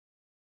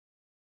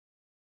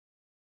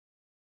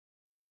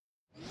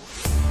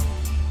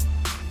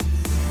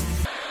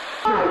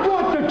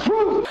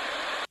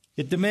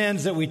It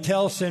demands that we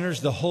tell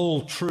sinners the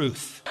whole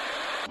truth.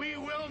 We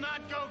will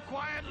not go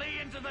quietly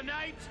into the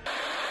night.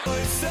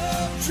 Voice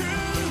of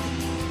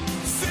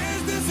truth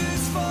says this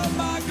is for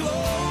my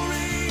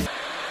glory.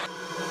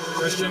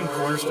 Christian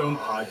Cornerstone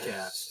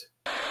Podcast.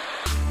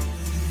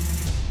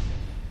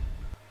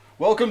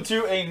 Welcome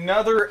to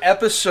another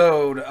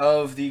episode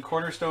of the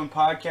Cornerstone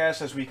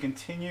Podcast as we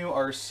continue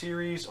our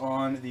series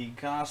on the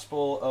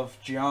Gospel of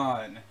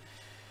John.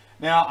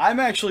 Now, I'm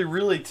actually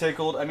really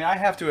tickled. I mean, I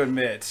have to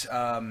admit,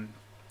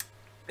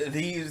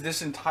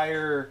 this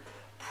entire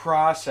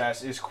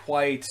process is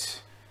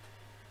quite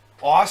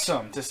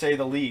awesome, to say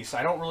the least.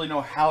 I don't really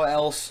know how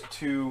else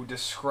to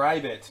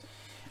describe it.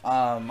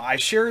 I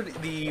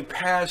shared the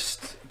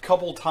past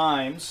couple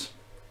times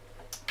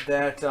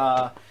that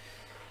the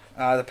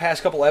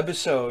past couple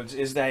episodes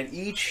is that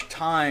each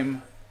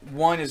time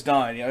one is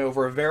done,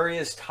 over a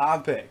various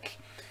topic,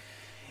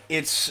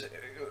 it's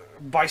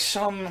by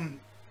some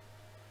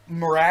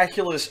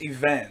miraculous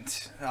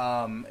event.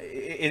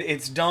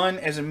 It's done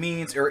as a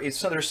means, or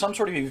there's some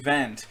sort of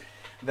event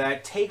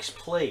that takes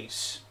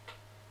place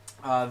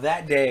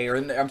that day, or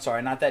I'm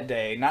sorry, not that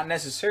day, not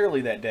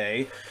necessarily that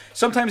day,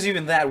 sometimes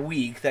even that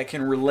week, that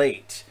can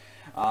relate.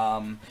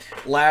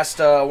 Last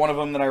one of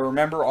them that I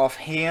remember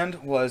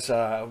offhand was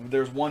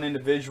there's one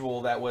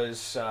individual that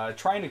was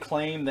trying to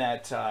claim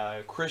that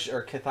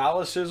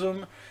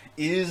Catholicism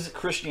is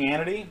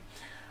Christianity.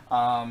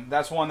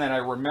 That's one that I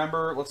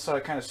remember. Let's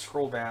kind of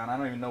scroll down. I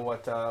don't even know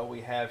what we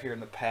have here in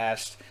the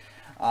past.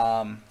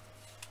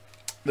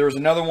 There was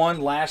another one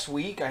last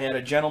week. I had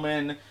a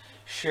gentleman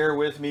share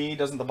with me,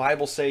 doesn't the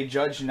Bible say,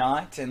 "Judge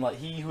not, and let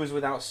he who is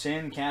without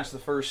sin cast the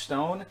first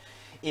stone"?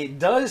 It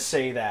does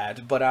say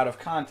that, but out of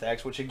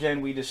context, which again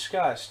we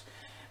discussed.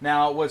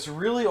 Now, what's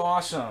really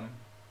awesome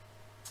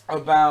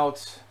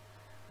about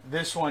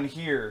this one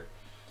here,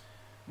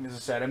 as I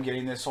said, I'm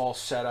getting this all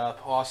set up.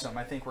 Awesome.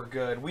 I think we're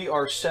good. We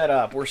are set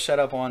up. We're set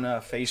up on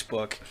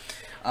Facebook.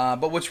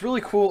 But what's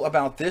really cool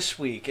about this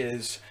week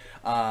is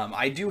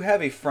I do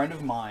have a friend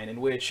of mine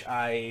in which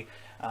I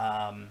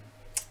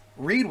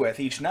read with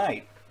each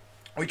night.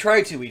 We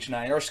try to each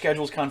night. Our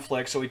schedules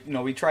conflict, so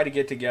we try to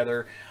get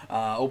together,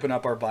 open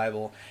up our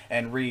Bible,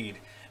 and read.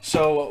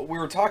 So we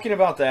were talking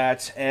about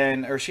that,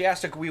 or she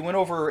asked, we went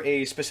over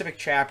a specific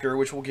chapter,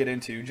 which we'll get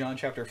into, John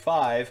chapter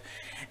 5,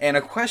 and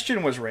a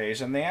question was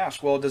raised, and they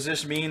asked, well, does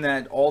this mean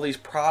that all these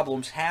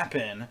problems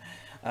happen,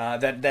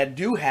 that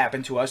do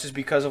happen to us is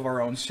because of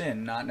our own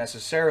sin? Not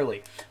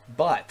necessarily.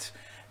 But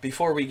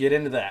before we get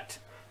into that,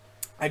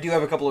 I do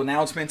have a couple of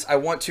announcements I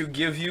want to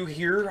give you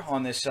here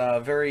on this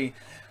very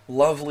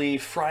lovely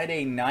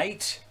Friday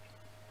night.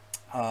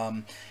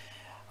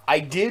 I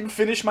did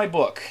finish my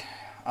book.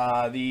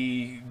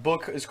 The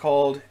book is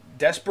called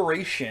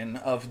Desperation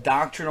of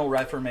Doctrinal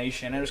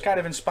Reformation, and it was kind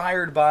of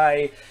inspired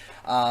by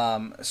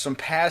some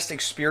past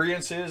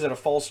experiences at a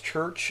false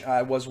church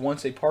I was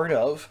once a part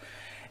of,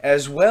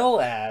 as well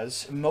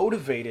as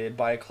motivated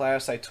by a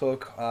class I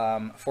took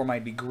for my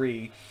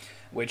degree,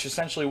 which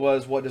essentially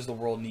was, what does the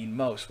world need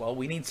most? Well,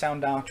 we need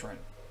sound doctrine.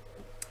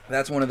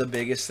 That's one of the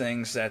biggest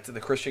things that the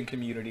Christian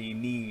community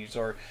needs,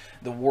 or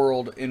the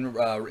world in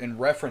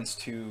reference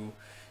to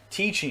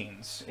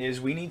teachings,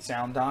 is we need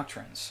sound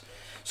doctrines.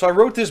 So I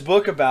wrote this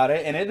book about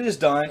it, and it is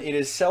done. It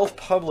is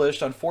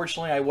self-published.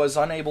 Unfortunately, I was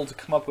unable to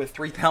come up with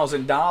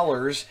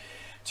 $3,000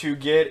 to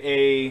get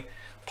a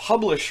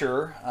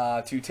publisher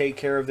to take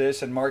care of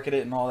this and market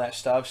it and all that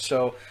stuff.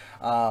 So,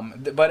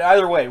 but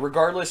either way,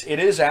 regardless, it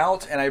is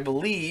out, and I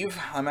believe,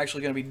 I'm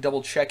actually going to be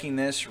double-checking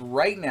this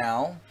right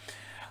now.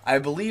 I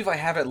believe I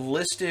have it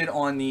listed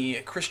on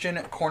the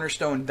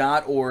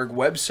ChristianCornerstone.org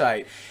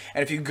website.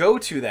 And if you go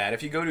to that,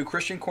 if you go to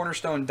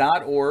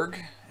ChristianCornerstone.org,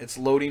 it's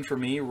loading for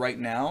me right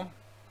now.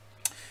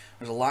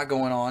 There's a lot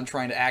going on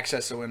trying to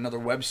access another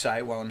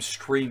website while I'm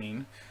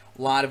streaming.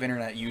 A lot of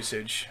internet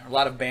usage, a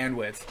lot of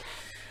bandwidth.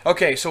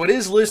 Okay, so it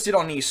is listed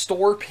on the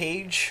store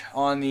page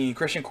on the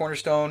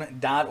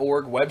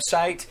ChristianCornerstone.org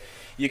website.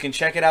 You can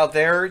check it out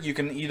there. You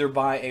can either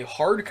buy a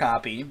hard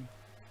copy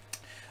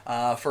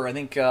for I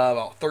think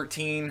about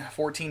 $13,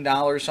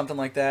 $14, something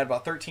like that.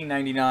 About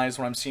 $13.99 is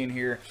what I'm seeing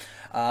here.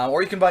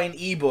 Or you can buy an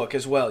ebook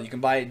as well. You can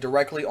buy it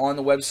directly on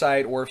the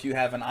website, or if you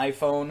have an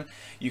iPhone,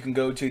 you can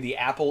go to the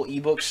Apple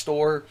ebook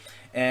store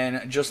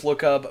and just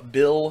look up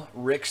Bill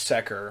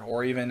Ricksecker,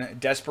 or even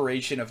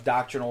Desperation of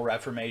Doctrinal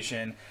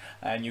Reformation,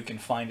 and you can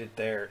find it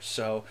there.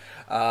 So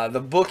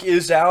the book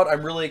is out.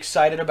 I'm really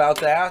excited about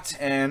that.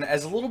 And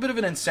as a little bit of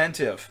an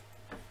incentive,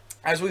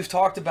 as we've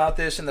talked about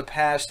this in the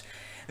past,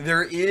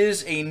 there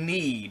is a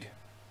need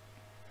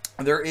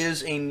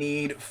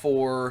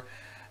for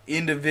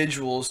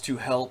individuals to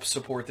help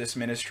support this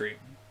ministry,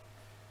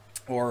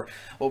 or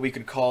what we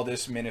could call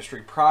this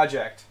ministry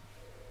project.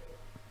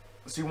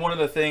 See, one of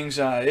the things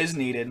is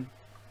needed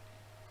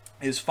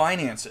is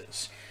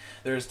finances.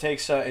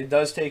 It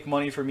does take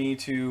money for me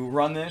to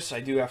run this.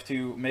 I do have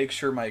to make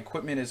sure my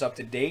equipment is up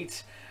to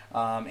date.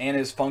 and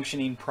is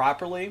functioning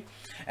properly,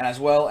 and as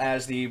well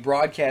as the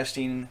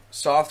broadcasting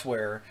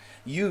software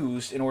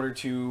used in order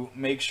to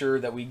make sure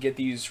that we get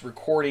these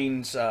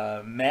recordings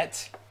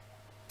met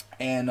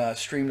and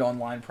streamed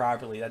online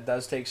properly. That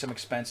does take some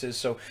expenses,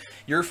 so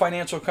your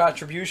financial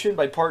contribution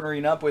by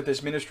partnering up with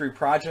this ministry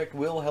project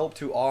will help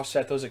to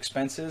offset those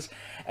expenses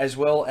as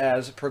well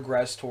as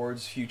progress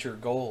towards future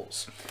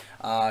goals.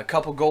 A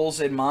couple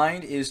goals in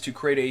mind is to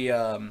create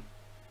a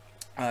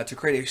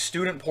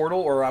student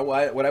portal, or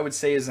what I would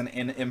say is an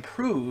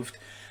improved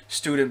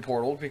student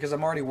portal, because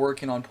I'm already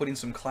working on putting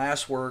some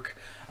classwork,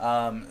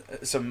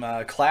 some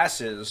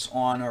classes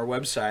on our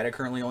website. I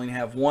currently only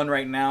have one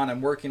right now, and I'm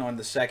working on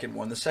the second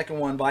one. The second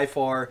one by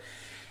far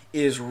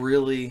is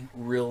really,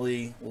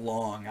 really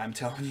long. I'm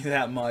telling you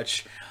that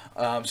much.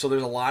 So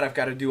there's a lot I've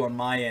got to do on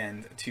my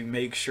end to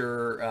make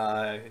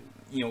sure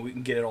we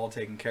can get it all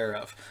taken care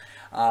of.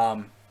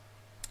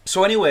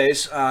 So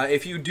anyways,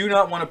 if you do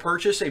not want to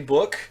purchase a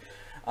book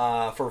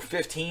for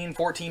 $15,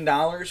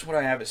 $14, what do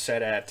I have it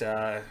set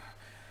at?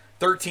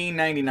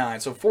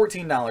 $13.99, so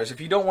 $14.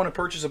 If you don't want to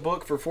purchase a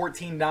book for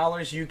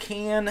 $14, you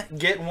can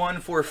get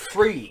one for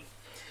free.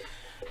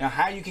 Now,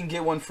 how you can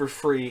get one for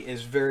free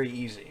is very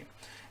easy.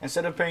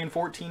 Instead of paying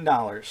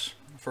 $14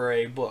 for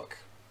a book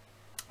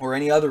or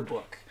any other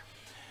book,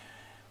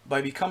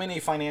 by becoming a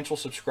financial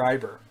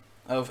subscriber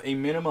of a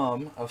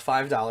minimum of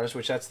 $5,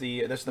 which that's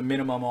the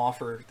minimum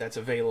offer that's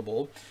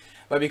available.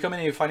 By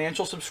becoming a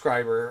financial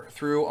subscriber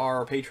through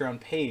our Patreon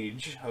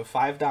page of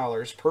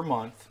 $5 per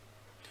month,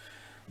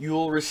 you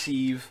will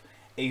receive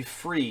a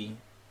free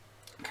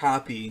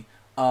copy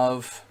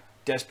of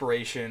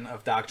Desperation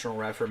of Doctrinal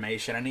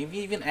Reformation. And we've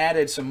even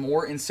added some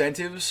more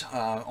incentives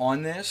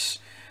on this.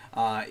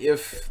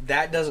 If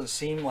that doesn't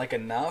seem like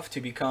enough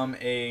to become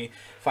a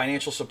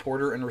financial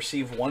supporter and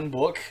receive one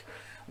book,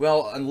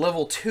 well, on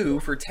level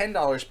 2, for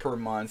 $10 per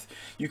month,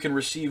 you can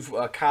receive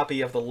a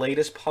copy of the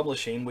latest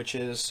publishing, which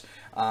is,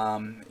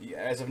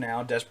 as of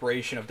now,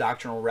 Desperation of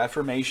Doctrinal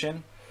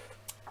Reformation.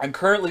 I'm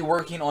currently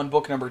working on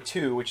book number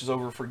 2, which is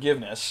over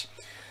forgiveness.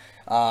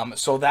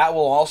 So that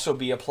will also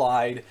be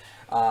applied,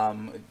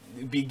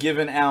 be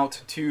given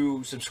out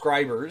to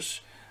subscribers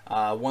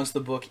once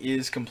the book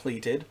is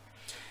completed.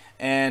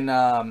 And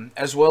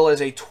as well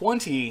as a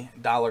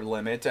 $20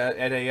 limit.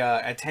 At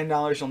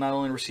 $10, you'll not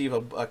only receive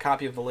a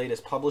copy of the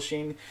latest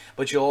publishing,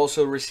 but you'll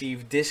also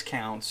receive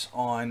discounts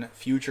on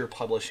future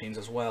publishings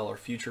as well, or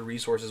future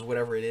resources,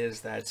 whatever it is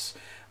that's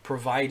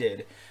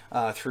provided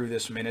through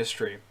this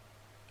ministry.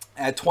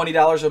 At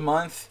 $20 a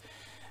month,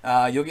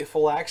 you'll get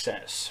full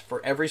access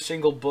for every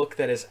single book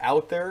that is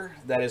out there,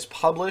 that is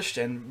published.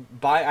 And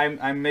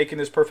I'm making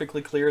this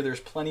perfectly clear,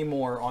 there's plenty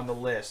more on the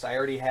list. I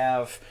already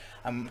have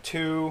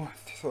 2,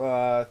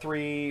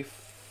 3,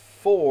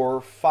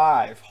 4,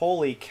 5.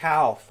 Holy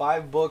cow,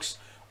 5 books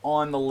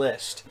on the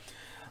list.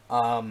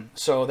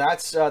 So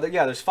that's,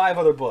 there's 5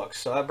 other books.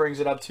 So that brings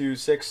it up to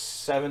 6,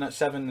 7.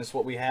 7 is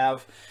what we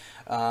have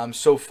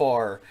so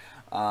far.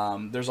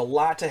 There's a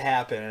lot to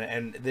happen,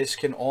 and this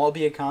can all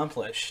be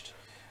accomplished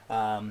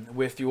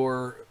with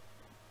your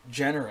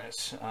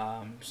generous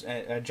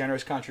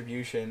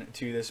contribution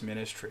to this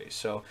ministry.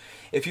 So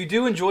if you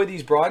do enjoy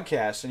these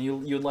broadcasts and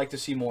you'd like to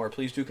see more,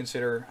 please do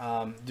consider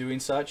doing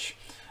such.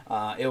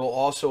 It will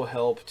also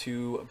help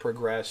to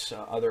progress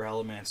other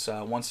elements.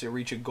 Once you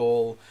reach a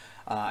goal,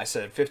 I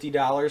said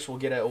 $50, we'll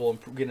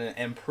get an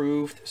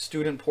improved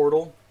student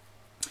portal.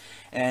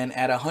 And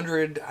at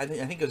 $100, I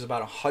think it was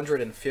about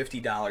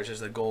 $150 is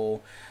the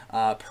goal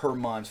per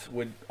month,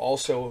 would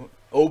also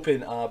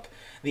open up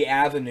the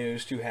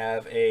avenues to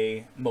have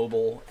a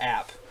mobile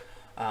app,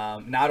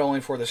 not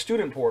only for the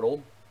student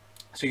portal,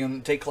 so you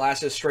can take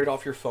classes straight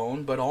off your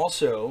phone, but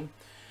also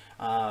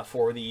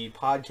for the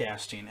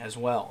podcasting as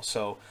well.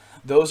 So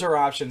those are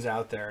options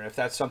out there, and if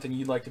that's something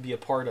you'd like to be a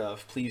part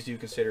of, please do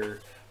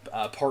consider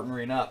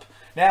partnering up.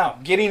 Now,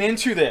 getting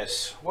into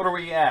this, what are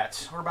we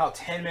at? We're about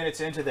 10 minutes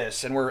into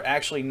this, and we're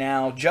actually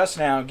just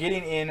now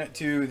getting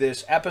into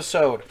this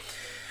episode.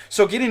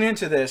 So getting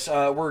into this,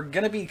 we're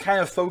going to be kind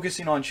of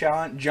focusing on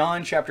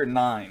John chapter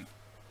 9.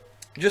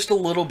 Just a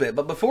little bit.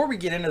 But before we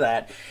get into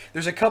that,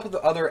 there's a couple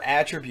of other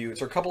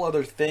attributes or a couple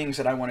other things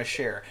that I want to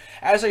share.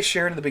 As I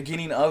shared in the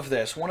beginning of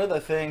this, one of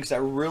the things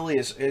that really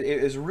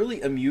is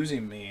really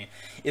amusing me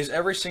is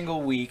every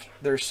single week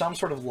there's some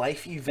sort of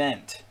life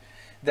event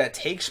that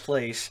takes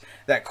place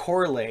that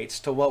correlates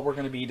to what we're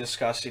going to be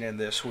discussing in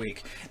this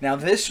week. Now,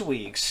 this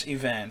week's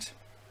event,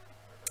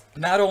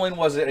 not only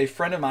was it a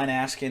friend of mine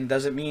asking,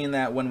 does it mean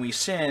that when we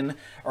sin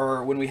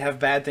or when we have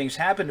bad things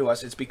happen to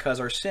us, it's because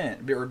of our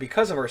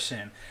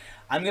sin?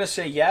 I'm going to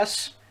say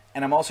yes,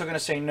 and I'm also going to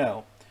say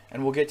no,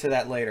 and we'll get to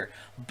that later.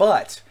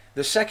 But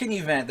the second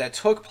event that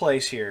took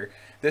place here,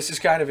 this is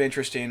kind of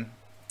interesting.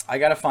 I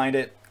got to find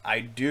it. I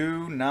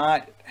do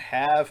not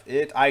have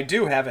it. I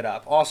do have it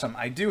up. Awesome.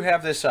 I do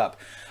have this up.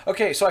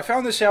 Okay, so I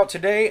found this out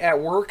today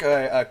at work.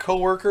 A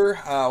coworker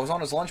was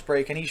on his lunch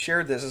break, and he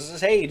shared this. He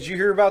says, "Hey, did you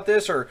hear about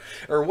this, or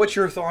what's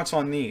your thoughts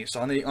on these?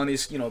 On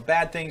these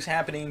bad things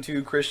happening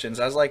to Christians?"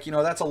 I was like,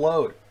 that's a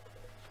load.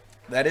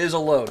 That is a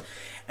load.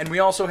 And we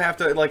also have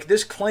to, like,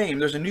 this claim,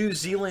 there's a New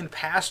Zealand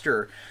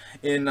pastor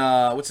in,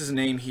 what's his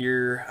name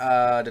here?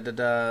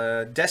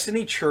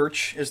 Destiny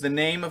Church is the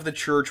name of the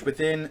church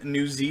within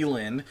New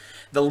Zealand.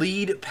 The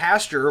lead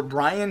pastor,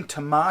 Brian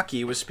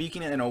Tamaki, was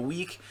speaking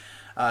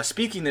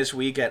this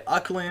week at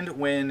Auckland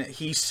when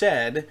he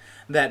said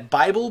that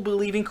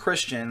Bible-believing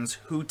Christians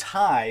who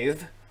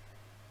tithe,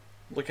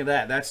 look at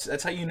that,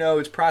 that's how you know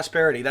it's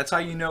prosperity. That's how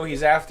you know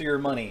he's after your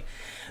money.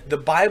 The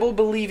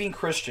Bible-believing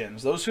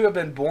Christians, those who have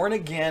been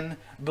born-again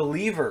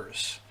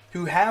believers,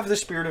 who have the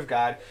Spirit of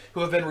God,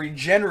 who have been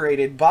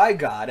regenerated by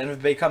God and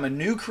have become a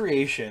new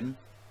creation,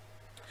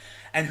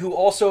 and who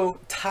also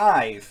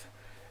tithe,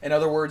 in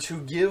other words, who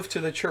give to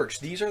the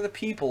church. These are the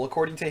people,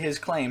 according to his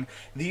claim,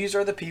 these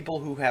are the people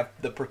who have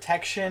the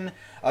protection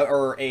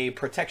or a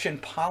protection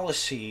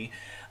policy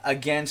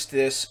against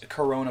this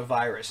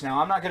coronavirus.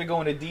 Now, I'm not going to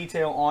go into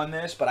detail on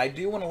this, but I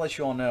do want to let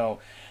you all know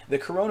the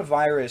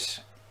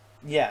coronavirus,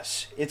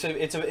 yes,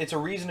 it's a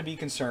reason to be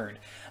concerned.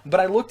 But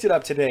I looked it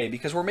up today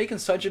because we're making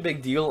such a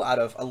big deal out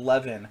of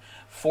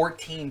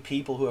 14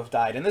 people who have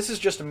died. And this is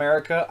just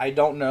America. I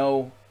don't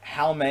know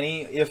how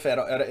many, if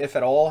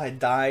at all, had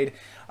died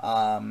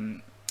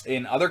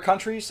in other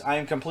countries. I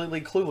am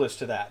completely clueless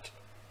to that.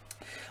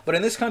 But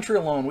in this country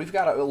alone, we've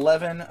got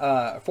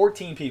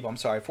 14 people,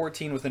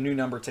 14 with a new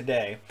number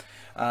today.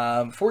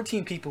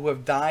 14 people who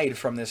have died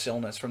from this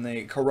illness, from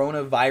the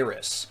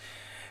coronavirus.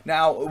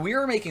 Now, we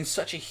are making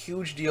such a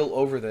huge deal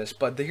over this,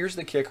 but here's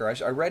the kicker.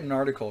 I read an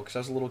article because I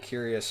was a little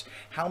curious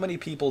how many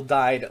people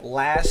died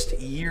last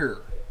year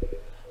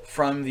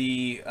from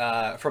the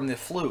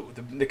flu,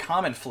 the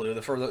common flu,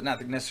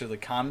 not necessarily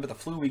common, but the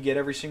flu we get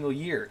every single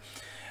year.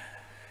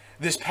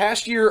 This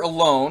past year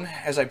alone,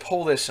 as I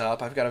pull this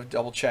up, I've got to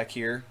double check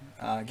here,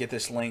 get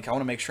this link. I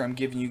want to make sure I'm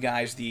giving you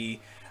guys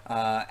the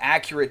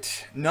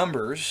accurate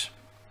numbers.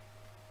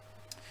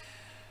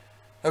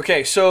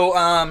 Okay,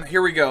 so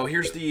here we go.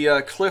 Here's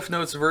the Cliff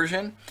Notes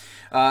version.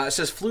 It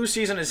says flu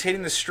season is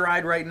hitting the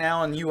stride right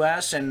now in the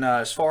U.S. and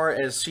as far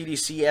as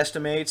CDC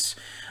estimates,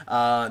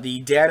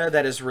 the data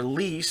that is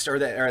released are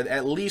that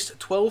at least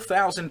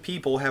 12,000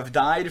 people have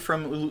died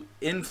from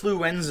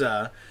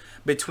influenza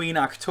between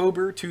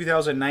October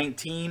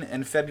 2019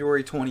 and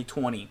February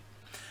 2020.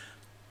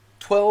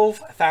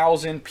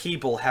 12,000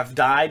 people have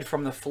died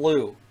from the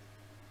flu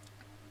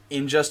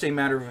in just a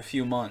matter of a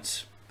few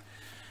months.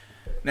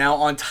 Now,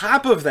 on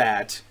top of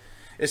that,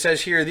 it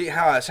says here,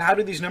 how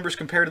do these numbers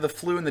compare to the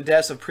flu and the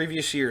deaths of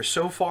previous years?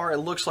 So far, it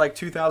looks like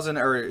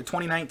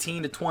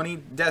 2019 to 20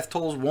 death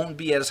tolls won't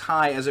be as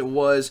high as it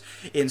was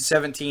in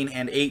 17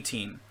 and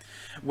 18,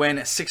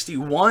 when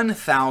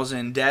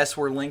 61,000 deaths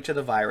were linked to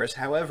the virus.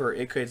 However,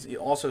 it could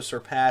also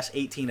surpass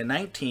 18 to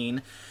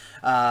 19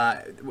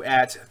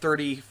 at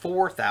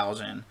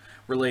 34,000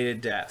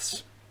 related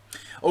deaths.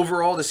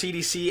 Overall, the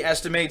CDC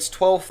estimates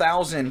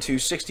 12,000 to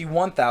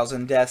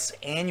 61,000 deaths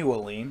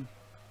annually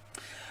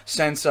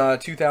since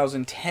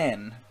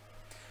 2010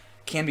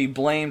 can be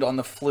blamed on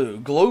the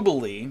flu.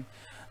 Globally,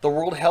 the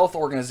World Health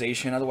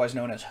Organization, otherwise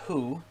known as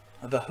WHO,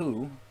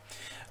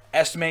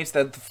 estimates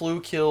that the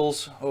flu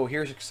kills,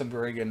 here's some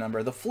very good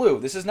number. The flu,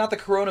 this is not the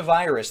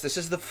coronavirus, this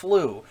is the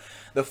flu.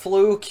 The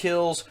flu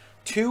kills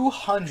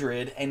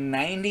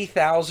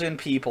 290,000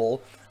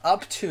 people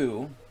up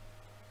to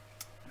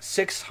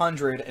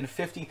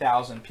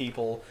 650,000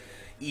 people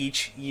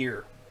each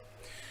year.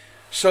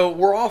 So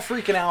we're all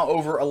freaking out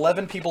over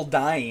 11 people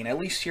dying, at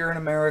least here in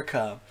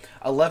America,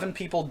 11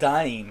 people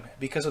dying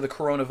because of the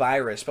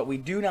coronavirus, but we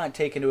do not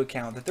take into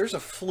account that there's a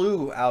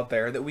flu out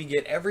there that we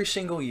get every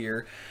single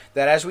year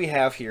that, as we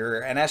have here,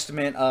 an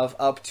estimate of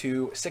up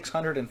to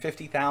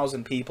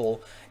 650,000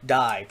 people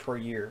die per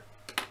year.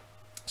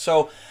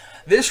 So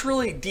this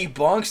really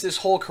debunks this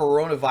whole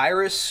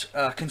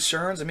coronavirus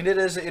concerns. I mean, it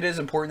is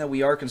important that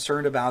we are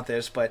concerned about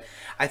this, but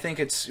I think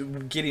it's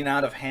getting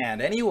out of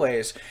hand.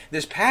 Anyways,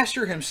 this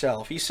pastor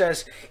himself, he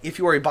says, if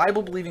you are a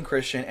Bible-believing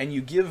Christian and you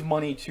give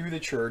money to the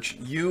church,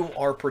 you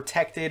are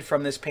protected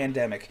from this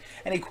pandemic.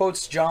 And he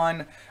quotes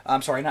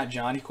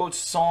he quotes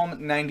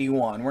Psalm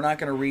 91. We're not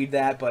going to read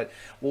that, but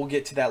we'll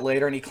get to that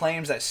later. And he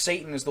claims that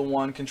Satan is the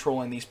one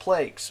controlling these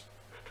plagues.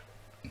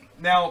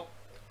 Now,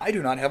 I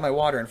do not have my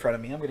water in front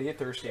of me. I'm going to get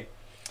thirsty.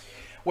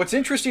 What's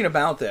interesting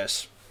about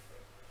this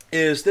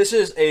is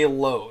a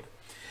load.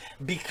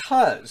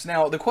 Because,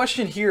 now, the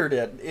question here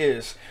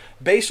is,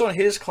 based on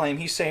his claim,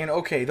 he's saying,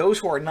 okay, those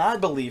who are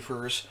not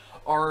believers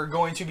are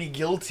going to be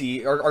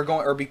guilty,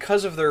 or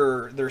because of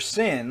their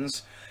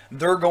sins,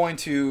 they're going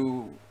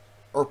to,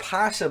 or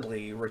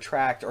possibly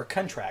contract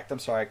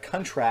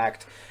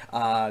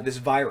this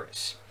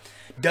virus.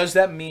 Does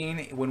that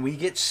mean when we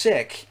get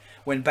sick,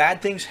 when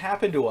bad things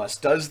happen to us,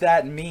 does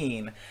that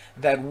mean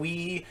that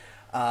we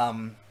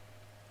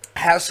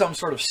have some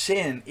sort of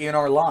sin in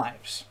our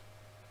lives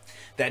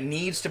that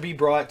needs to be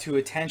brought to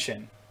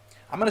attention?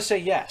 I'm going to say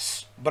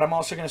yes, but I'm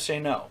also going to say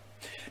no.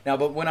 Now,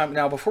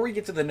 before we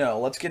get to the no,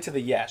 let's get to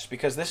the yes,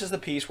 because this is the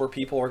piece where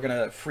people are going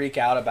to freak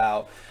out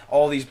about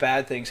all these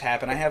bad things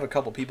happen. I have a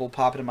couple people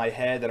popping in my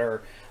head that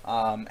are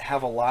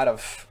have a lot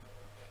of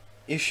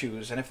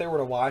issues, and if they were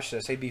to watch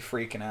this, they'd be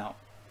freaking out.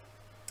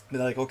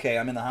 They're like, okay,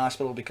 I'm in the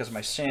hospital because of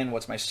my sin.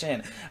 What's my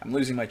sin? I'm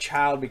losing my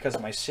child because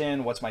of my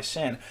sin. What's my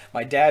sin?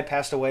 My dad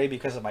passed away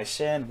because of my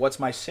sin. What's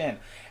my sin?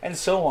 And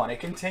so on.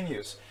 It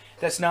continues.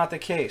 That's not the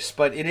case,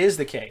 but it is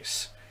the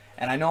case.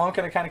 And I know I'm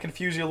going to kind of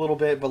confuse you a little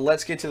bit, but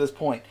let's get to this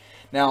point.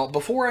 Now,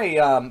 before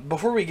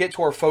we get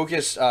to our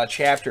focus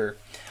chapter,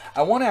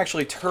 I want to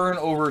actually turn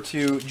over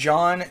to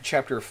John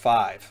chapter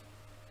 5.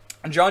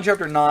 John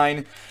chapter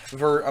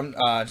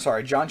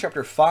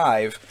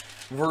 5.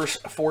 Verse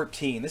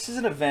 14. This is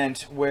an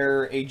event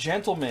where a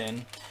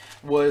gentleman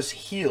was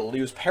healed. He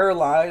was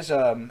paralyzed,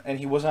 and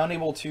he was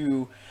unable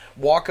to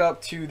walk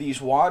up to these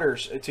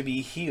waters to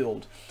be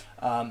healed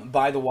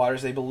by the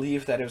waters. They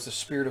believed that it was the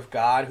Spirit of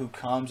God who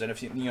comes, and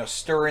if you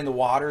stir in the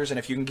waters, and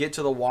if you can get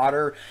to the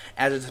water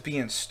as it's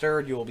being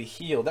stirred, you will be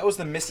healed. That was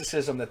the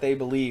mysticism that they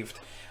believed.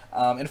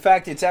 In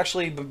fact, it's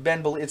actually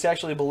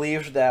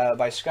believed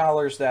by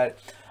scholars that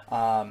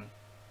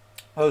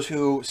those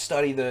who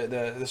study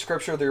the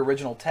scripture, the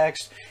original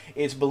text,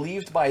 it's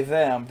believed by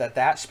them that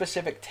that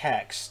specific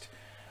text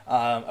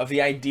of the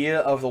idea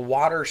of the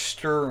water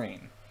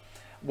stirring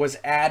was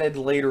added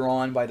later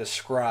on by the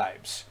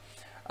scribes,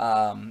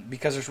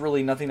 because there's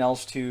really nothing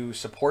else to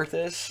support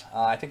this.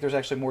 I think there's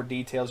actually more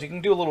details. You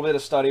can do a little bit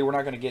of study. We're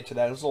not going to get to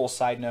that. It's a little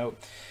side note.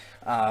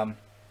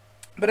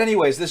 But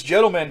anyways, this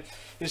gentleman,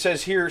 it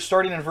says here,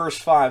 starting in verse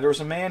 5, there was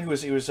a man who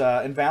was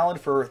invalid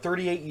for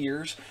 38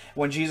 years.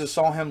 When Jesus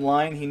saw him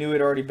lying, he knew he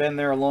had already been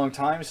there a long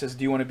time. He says,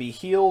 do you want to be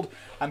healed?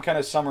 I'm kind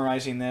of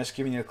summarizing this,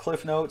 giving you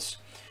cliff notes.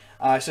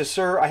 It says,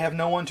 sir, I have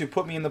no one to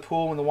put me in the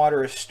pool when the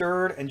water is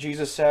stirred. And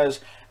Jesus says,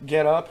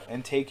 get up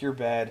and take your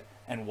bed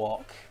and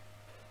walk.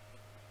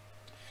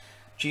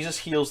 Jesus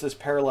heals this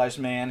paralyzed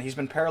man. He's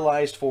been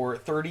paralyzed for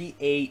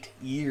 38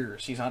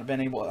 years. He's not been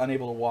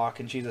unable to walk.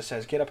 And Jesus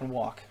says, get up and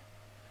walk.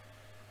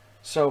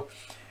 So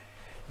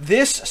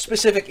this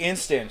specific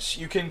instance,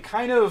 you can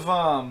kind of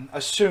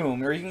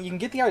assume, or you can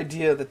get the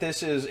idea that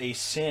this is a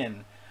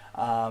sin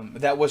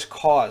that was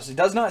caused. It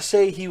does not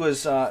say he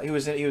was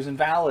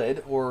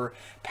invalid or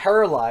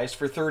paralyzed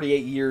for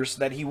 38 years,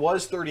 that he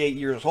was 38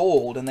 years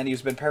old and that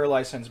he's been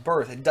paralyzed since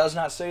birth. It does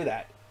not say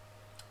that.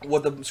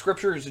 What the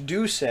scriptures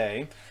do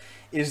say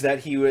is that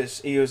he was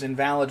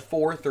invalid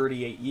for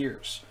 38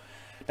 years.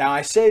 Now,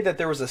 I say that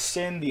there was a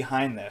sin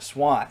behind this.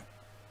 Why?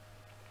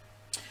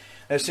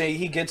 Let's say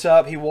he gets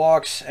up, he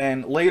walks,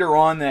 and later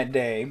on that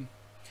day,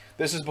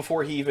 this is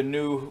before he even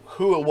knew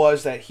who it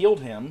was that healed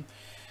him,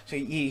 so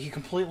he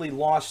completely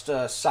lost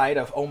sight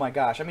of, oh my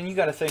gosh. I mean, you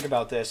got to think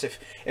about this.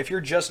 If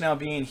you're just now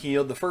being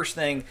healed, the first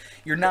thing,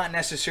 you're not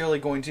necessarily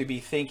going to be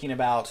thinking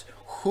about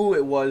who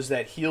it was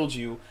that healed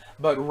you,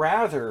 but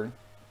rather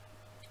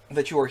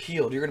that you are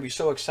healed. You're going to be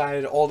so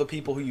excited. All the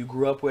people who you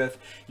grew up with,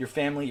 your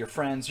family, your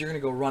friends, you're going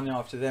to go running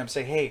off to them,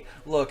 say, hey,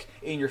 look,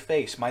 in your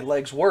face, my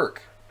legs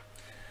work.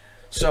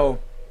 So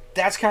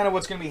that's kind of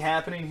what's going to be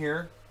happening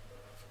here.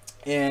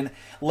 And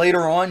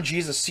later on,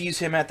 Jesus sees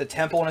him at the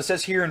temple. And it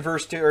says here in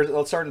verse 2, or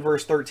let's start in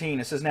verse 13.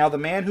 It says, now the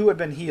man who had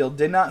been healed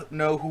did not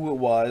know who it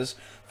was,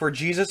 for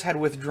Jesus had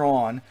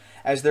withdrawn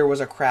as there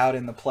was a crowd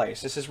in the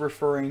place. This is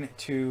referring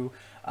to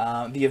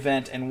the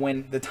event and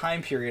when the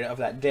time period of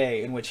that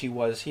day in which he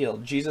was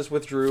healed. Jesus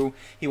withdrew.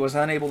 He was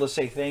unable to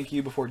say thank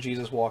you before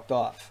Jesus walked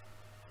off.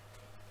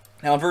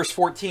 Now in verse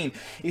 14,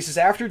 he says,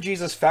 after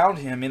Jesus found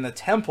him in the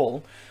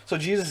temple, so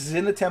Jesus is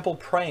in the temple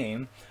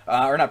praying,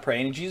 or not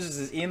praying, Jesus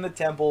is in the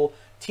temple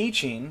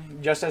teaching,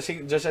 just as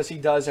he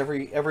does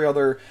every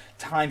other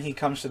time he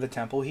comes to the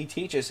temple, he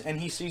teaches,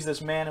 and he sees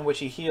this man in which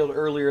he healed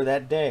earlier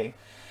that day.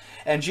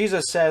 And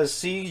Jesus says,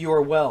 see, you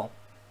are well.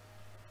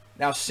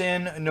 Now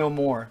sin no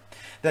more,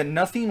 that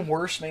nothing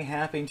worse may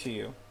happen to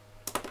you.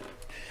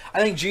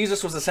 I think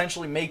Jesus was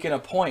essentially making a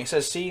point. He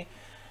says, see,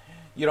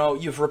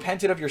 you've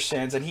repented of your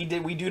sins,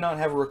 and we do not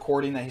have a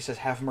recording that he says,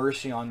 have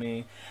mercy on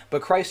me.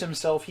 But Christ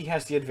himself, he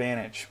has the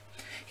advantage.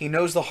 He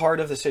knows the heart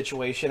of the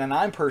situation, and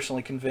I'm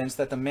personally convinced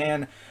that the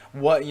man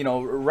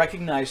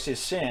recognized his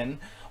sin.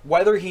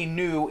 Whether he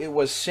knew it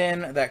was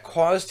sin that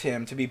caused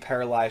him to be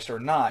paralyzed or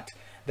not,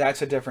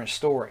 that's a different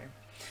story.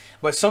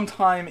 But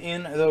sometime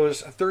in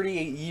those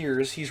 38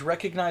 years, he's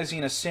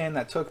recognizing a sin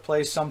that took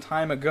place some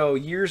time ago,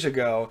 years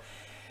ago,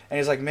 and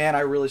he's like, man,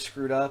 I really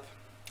screwed up.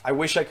 I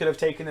wish I could have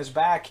taken this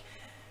back.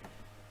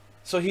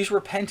 So he's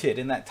repented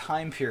in that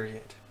time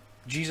period.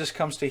 Jesus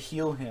comes to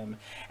heal him.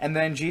 And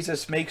then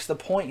Jesus makes the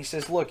point. He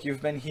says, look,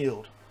 you've been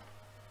healed.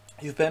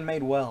 You've been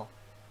made well.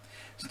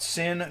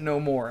 Sin no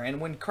more. And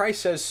when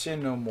Christ says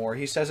sin no more,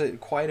 he says it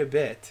quite a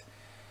bit.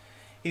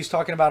 He's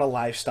talking about a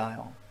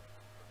lifestyle.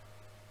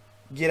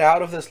 Get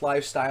out of this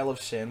lifestyle of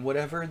sin.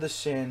 Whatever the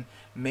sin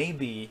may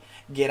be,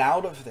 get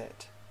out of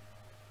it,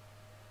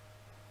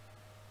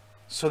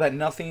 so that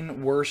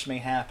nothing worse may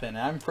happen.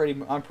 I'm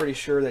pretty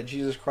sure that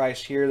Jesus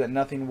Christ here, that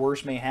nothing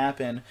worse may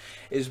happen,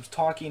 is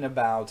talking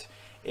about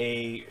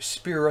a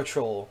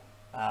spiritual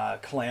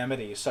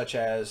calamity, such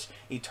as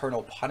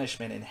eternal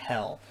punishment in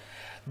hell.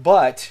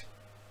 But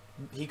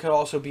he could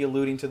also be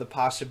alluding to the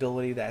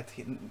possibility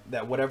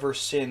that whatever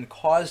sin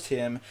caused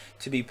him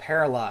to be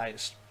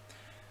paralyzed,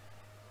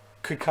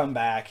 could come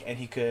back and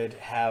he could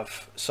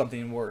have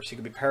something worse. He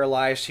could be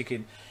paralyzed. He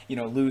could,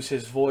 lose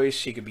his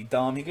voice. He could be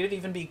dumb. He could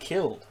even be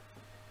killed.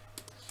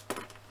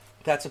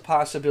 That's a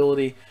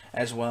possibility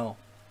as well.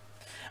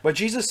 But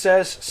Jesus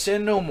says,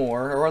 sin no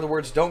more, or in other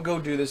words, don't go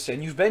do the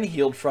sin. You've been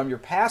healed from your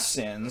past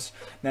sins.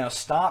 Now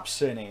stop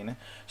sinning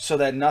so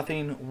that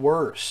nothing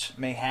worse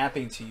may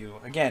happen to you.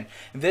 Again,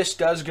 this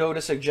does go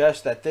to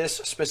suggest that this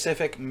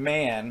specific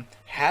man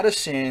had a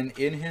sin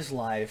in his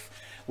life,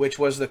 which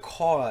was the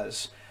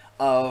cause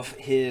of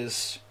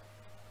his,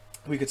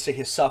 we could say,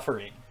 his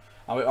suffering.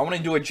 I want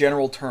to do a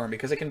general term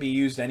because it can be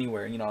used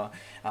anywhere.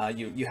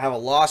 You have a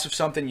loss of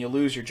something, you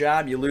lose your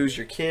job, you lose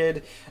your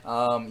kid,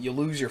 you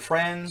lose your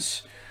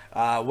friends,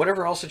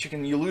 whatever else that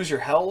you lose your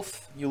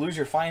health, you lose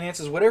your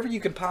finances, whatever you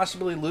could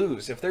possibly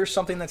lose. If there's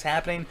something that's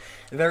happening,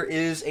 there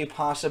is a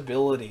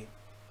possibility.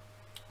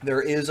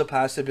 There is a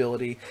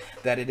possibility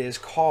that it is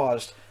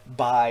caused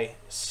by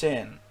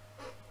sin.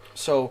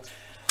 So,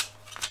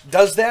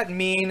 does that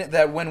mean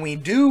that when we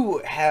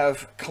do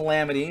have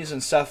calamities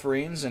and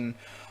sufferings and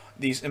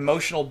these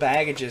emotional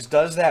baggages,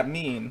 does that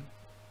mean,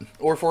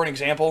 or for an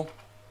example,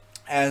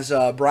 as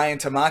Brian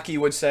Tamaki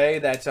would say,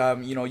 that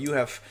you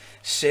have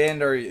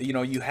sinned, or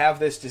you have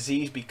this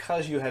disease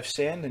because you have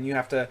sinned and you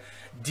have to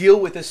deal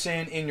with the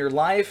sin in your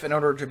life in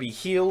order to be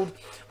healed?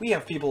 We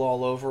have people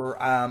all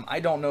over. I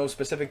don't know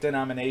specific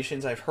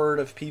denominations. I've heard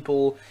of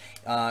people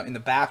in the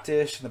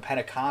Baptist, in the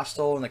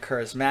Pentecostal, in the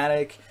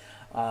Charismatic.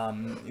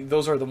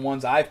 Those are the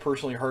ones I've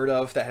personally heard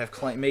of that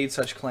have made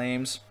such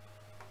claims.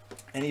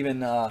 And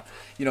even,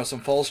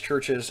 some false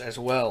churches as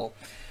well.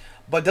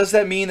 But does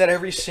that mean that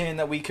every sin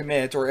that we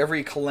commit or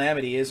every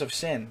calamity is of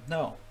sin?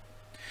 No.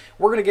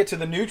 We're going to get to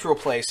the neutral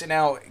place. And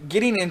now,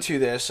 getting into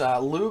this,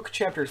 Luke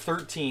chapter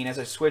 13, as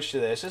I switch to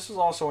this is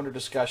also under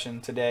discussion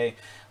today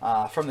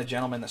from the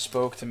gentleman that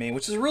spoke to me,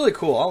 which is really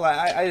cool.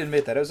 I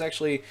admit that. It was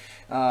actually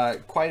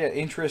quite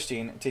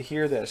interesting to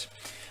hear this.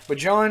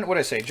 But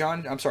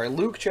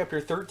Luke chapter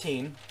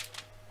 13,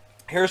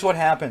 here's what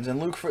happens. And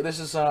Luke, this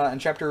is in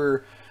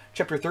chapter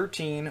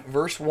 13,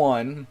 verse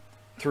 1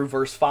 through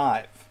verse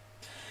 5. It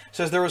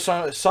says, there was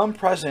some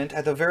present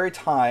at the very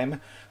time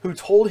who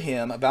told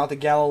him about the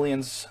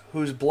Galileans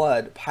whose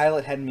blood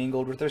Pilate had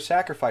mingled with their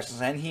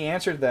sacrifices. And he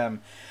answered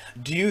them,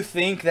 do you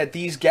think that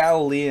these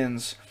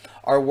Galileans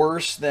are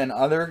worse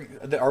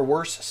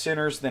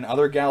sinners than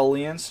other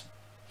Galileans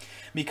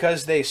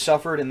because they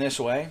suffered in this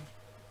way?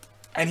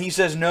 And he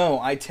says, no,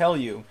 I tell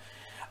you,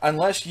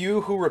 unless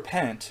you who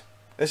repent,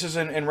 this is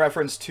in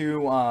reference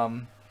to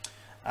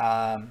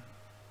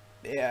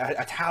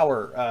a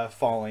tower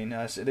falling.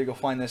 So you'll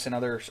find this in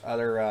other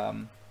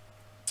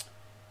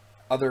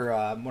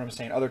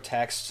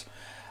texts.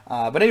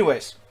 But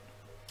anyways,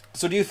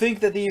 so do you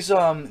think that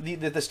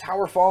this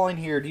tower falling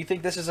here? Do you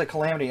think this is a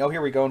calamity? Oh,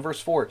 here we go in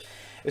verse 4.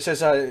 It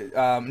says,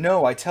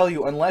 "No, I tell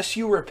you, unless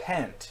you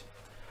repent."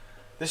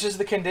 This is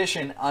the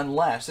condition.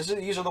 Unless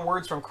these are the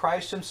words from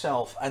Christ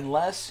Himself.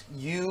 Unless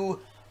you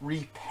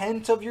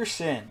repent of your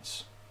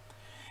sins.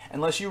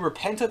 Unless you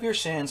repent of your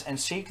sins and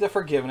seek the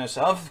forgiveness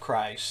of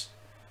Christ,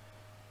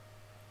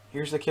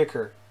 here's the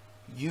kicker,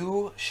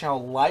 you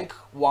shall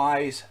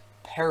likewise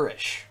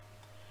perish.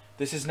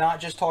 This is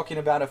not just talking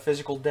about a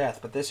physical death,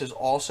 but this is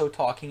also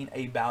talking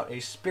about a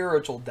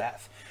spiritual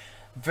death.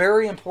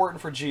 Very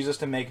important for Jesus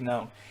to make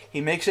known. He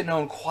makes it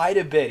known quite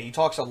a bit. He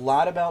talks a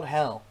lot about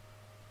hell.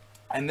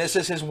 And this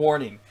is His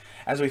warning.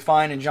 As we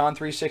find in John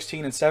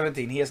 3:16 and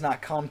 17, He's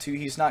not come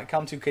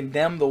to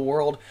condemn the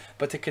world,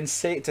 but to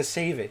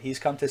save it. He's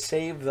come to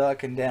save the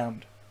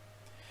condemned.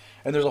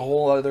 And there's a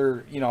lot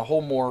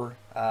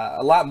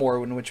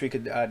more in which we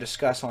could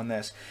discuss on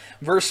this.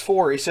 Verse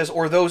 4, he says,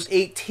 or those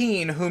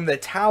 18 whom the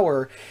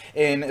tower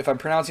in, if I'm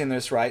pronouncing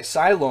this right,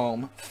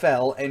 Siloam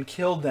fell and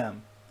killed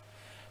them.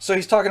 So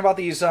he's talking about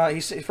these,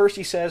 he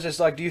says, it's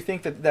like, do you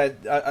think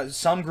that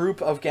some group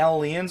of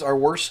Galileans are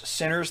worse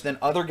sinners than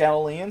other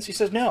Galileans? He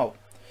says, no.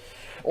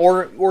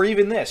 Or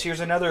even this, here's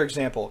another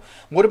example.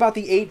 What about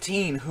the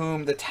 18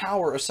 whom the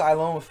tower of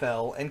Siloam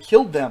fell and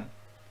killed them?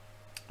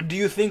 Do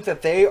you think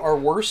that they are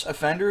worse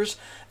offenders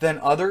than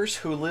others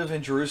who live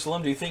in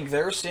Jerusalem? Do you think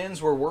their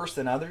sins were worse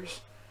than others?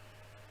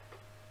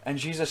 And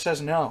Jesus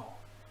says, no.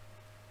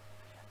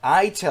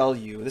 I tell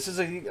you, this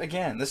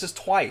is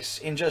twice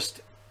in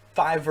just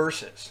 5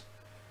 verses.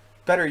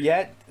 Better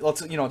yet,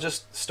 let's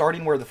just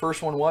starting where the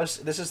first one was,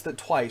 this is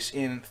twice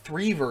in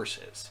 3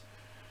 verses.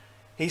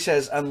 He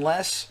says,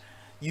 unless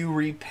you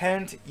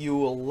repent, you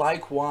will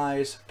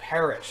likewise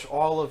perish,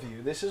 all of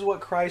you. This is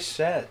what Christ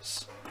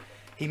says.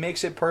 He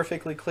makes it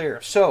perfectly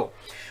clear. So,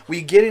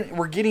 we're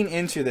getting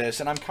into this,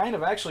 and I'm kind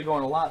of actually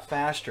going a lot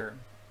faster.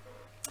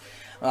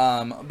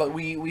 But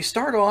we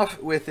start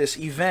off with this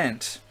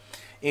event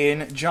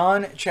in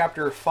John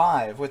chapter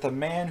 5 with a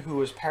man who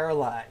was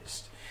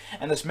paralyzed.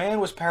 And this man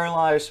was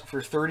paralyzed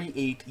for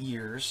 38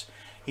 years.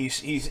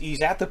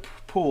 He's at the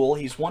pool.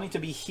 He's wanting to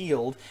be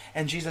healed.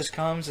 And Jesus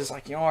comes. Is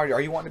like,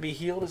 are you wanting to be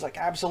healed? He's like,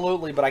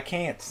 absolutely, but I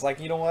can't. It's like,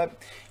 you know what?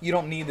 You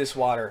don't need this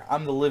water.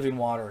 I'm the living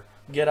water.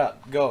 Get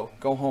up. Go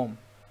home.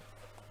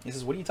 He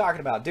says, what are you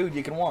talking about? Dude,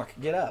 you can walk.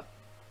 Get up.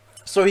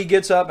 So he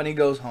gets up and he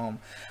goes home.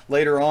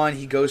 Later on,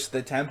 he goes to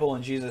the temple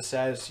and Jesus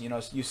says,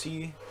 you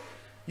see,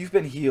 you've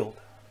been healed.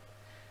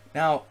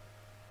 Now,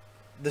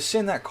 the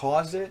sin that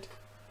caused it,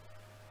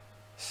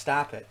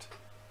 stop it.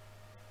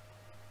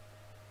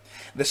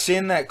 The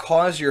sin that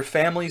caused your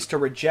families to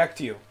reject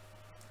you,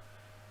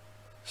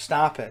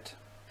 stop it.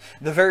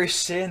 The very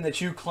sin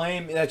that you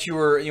claim that you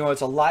were,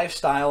 it's a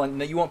lifestyle and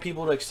that you want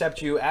people to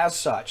accept you as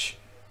such,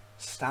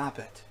 stop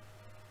it.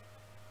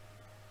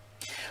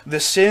 The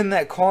sin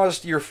that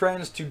caused your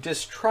friends to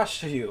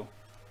distrust you,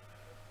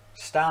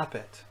 stop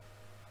it.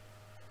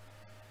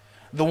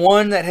 The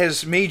one that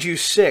has made you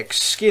sick,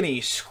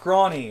 skinny,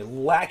 scrawny,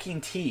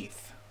 lacking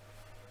teeth,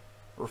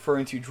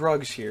 referring to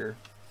drugs here,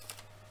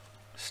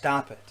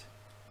 stop it.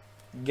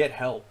 Get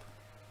help.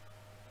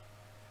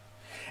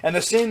 And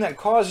the sin that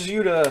causes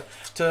you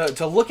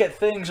to look at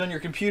things on your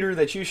computer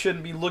that you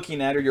shouldn't be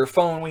looking at, or your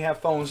phone, we have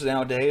phones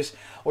nowadays,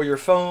 or your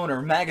phone,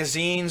 or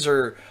magazines,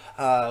 or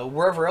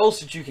wherever else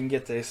that you can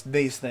get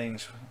these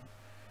things.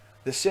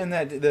 The sin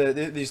that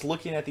is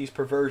looking at these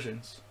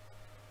perversions,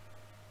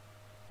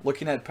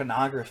 looking at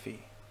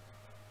pornography,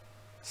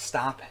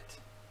 stop it.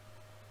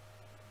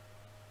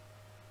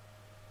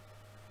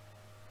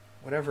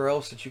 Whatever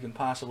else that you can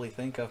possibly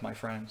think of, my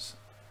friends.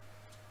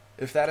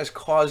 If that is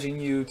causing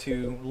you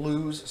to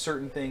lose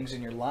certain things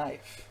in your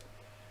life,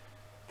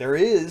 there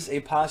is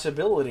a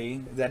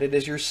possibility that it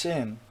is your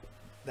sin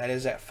that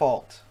is at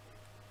fault.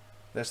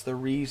 That's the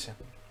reason.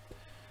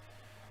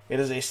 It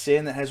is a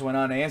sin that has went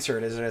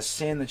unanswered. It is a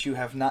sin that you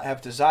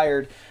have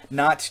desired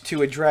not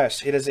to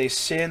address. It is a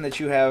sin that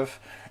you have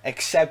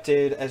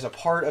accepted as a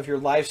part of your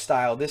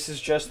lifestyle. This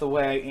is just the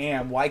way I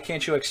am. Why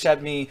can't you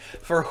accept me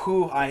for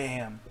who I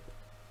am?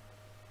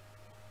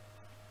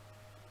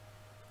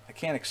 I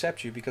can't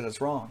accept you because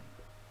it's wrong.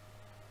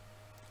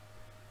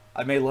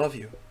 I may love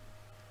you,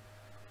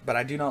 but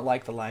I do not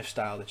like the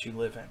lifestyle that you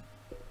live in.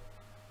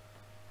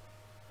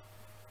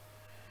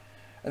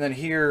 And then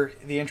here,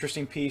 the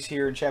interesting piece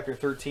here in chapter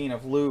 13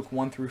 of Luke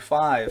 1 through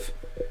 5,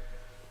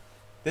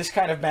 this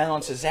kind of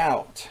balances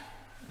out.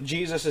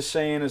 Jesus is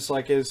saying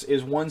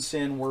is one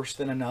sin worse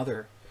than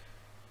another?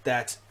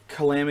 That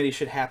calamity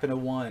should happen to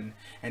one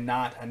and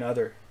not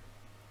another.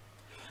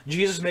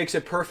 Jesus makes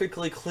it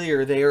perfectly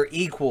clear they are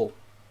equal.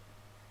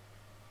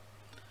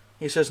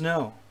 He says,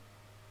 no.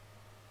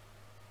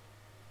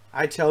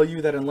 I tell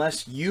you that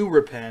unless you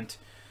repent,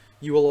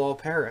 you will all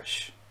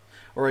perish.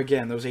 Or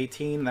again, those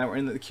 18 that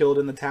were killed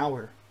in the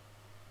tower.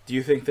 Do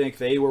you think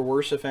they were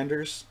worse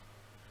offenders?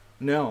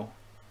 No.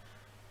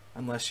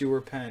 Unless you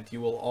repent,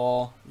 you will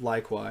all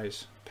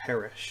likewise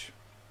perish.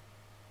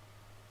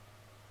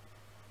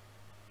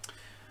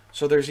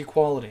 So there's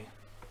equality.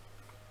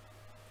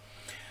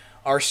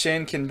 Our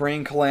sin can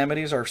bring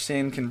calamities. Our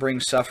sin can bring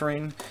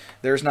suffering.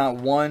 There's not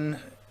one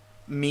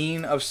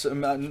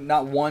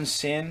not one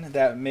sin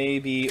that may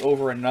be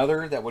over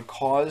another that would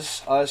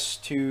cause us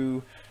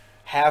to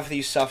have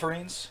these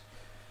sufferings.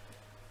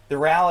 The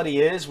reality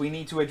is we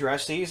need to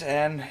address these,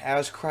 and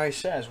as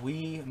Christ says,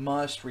 we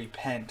must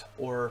repent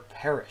or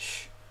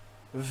perish.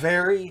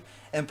 Very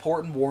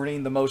important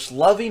warning. The most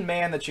loving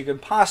man that you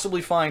could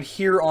possibly find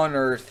here on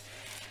earth,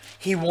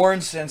 he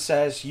warns and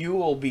says, you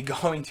will be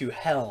going to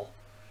hell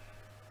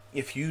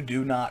if you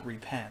do not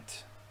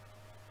repent.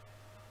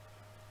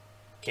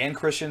 Can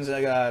Christians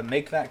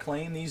make that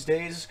claim these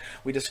days?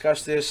 We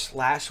discussed this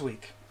last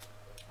week.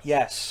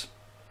 Yes.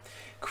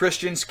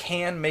 Christians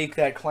can make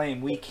that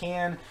claim. We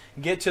can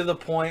get to the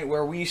point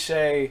where we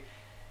say,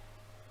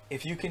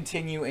 if you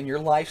continue in your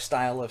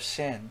lifestyle of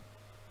sin,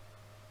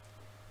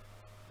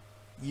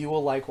 you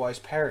will likewise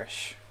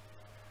perish.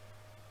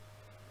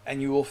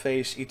 And you will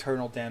face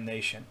eternal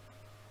damnation.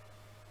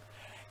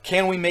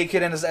 Can we make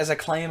it as a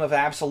claim of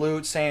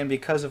absolute, saying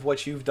because of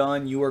what you've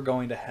done, you are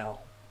going to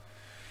hell?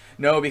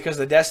 No, because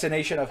the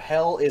destination of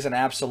hell is an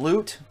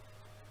absolute.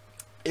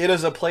 It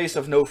is a place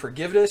of no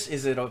forgiveness.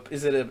 It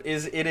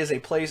is a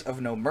place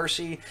of no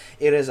mercy.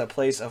 It is a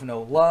place of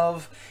no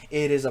love.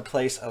 It is a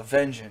place of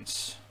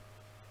vengeance,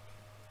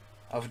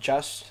 of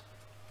just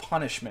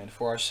punishment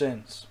for our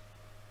sins.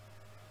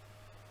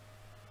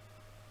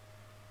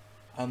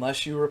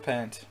 Unless you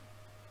repent,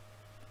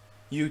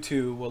 you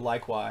too will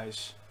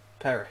likewise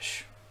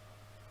perish.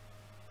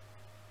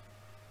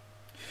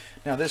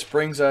 Now this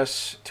brings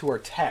us to our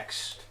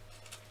text.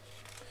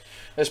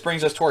 This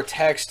brings us to our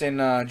text in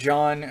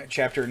John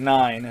chapter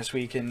 9, as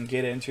we can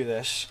get into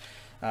this.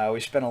 We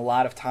spent a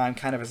lot of time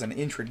kind of as an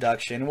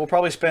introduction. We'll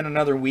probably spend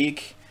another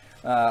week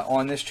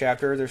on this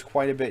chapter. There's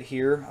quite a bit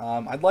here.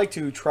 I'd like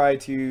to try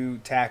to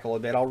tackle a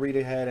bit. I'll read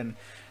ahead and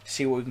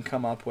see what we can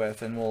come up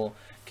with, and we'll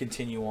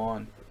continue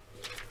on.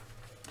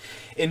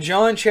 In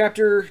John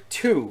chapter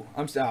 2,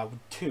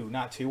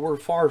 we're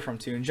far from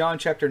 2. In John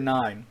chapter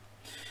 9,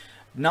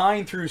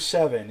 9 through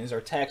 7 is our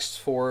text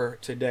for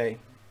today.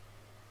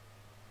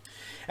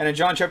 And in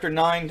John chapter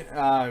 9,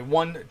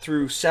 1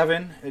 through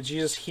 7,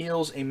 Jesus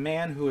heals a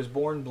man who is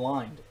born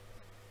blind.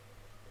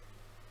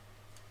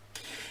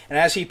 And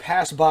as he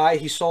passed by,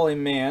 he saw a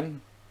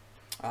man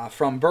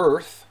from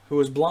birth, who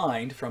was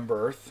blind from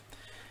birth.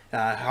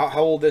 How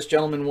old this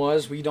gentleman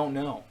was, we don't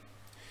know.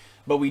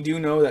 But we do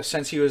know that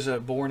since he was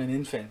born an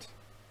infant,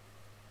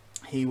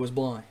 he was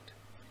blind.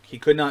 He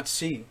could not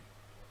see.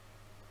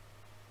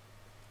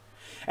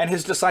 And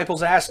his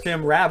disciples asked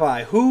him,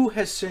 Rabbi, who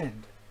has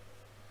sinned?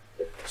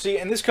 See,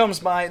 and this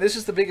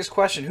is the biggest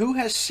question. Who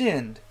has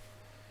sinned?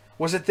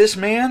 Was it this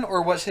man,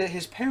 or was it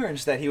his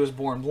parents that he was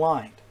born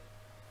blind?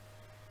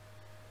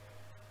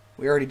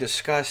 We already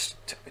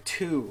discussed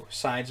two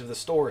sides of the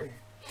story.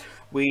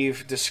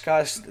 We've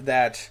discussed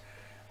that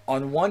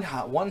on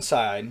one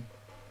side,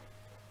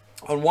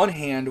 on one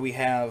hand, we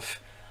have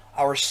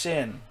our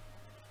sin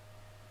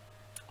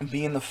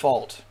being the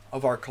fault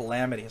of our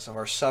calamities, of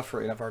our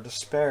suffering, of our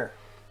despair.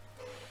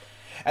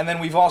 And then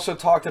we've also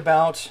talked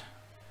about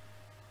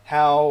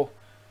how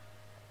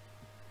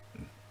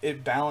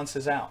it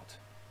balances out.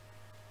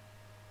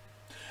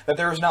 That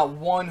there is not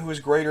one who is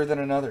greater than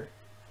another.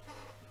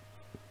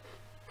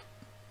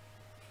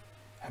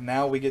 And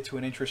now we get to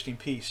an interesting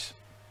piece.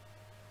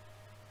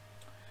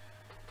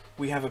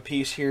 We have a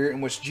piece here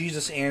in which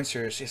Jesus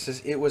answers. He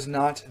says, it was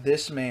not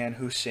this man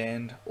who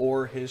sinned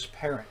or his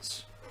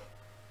parents.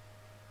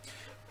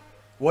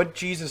 What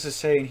Jesus is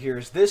saying here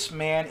is this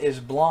man is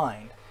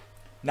blind,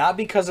 not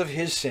because of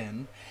his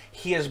sin.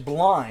 He is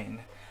blind,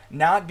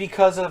 not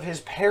because of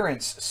his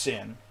parents'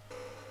 sin.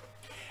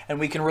 And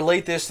we can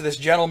relate this to this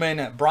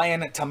gentleman,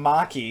 Brian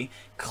Tamaki,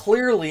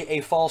 clearly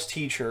a false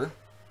teacher.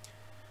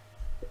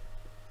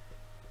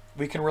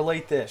 We can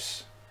relate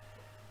this.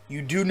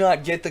 You do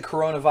not get the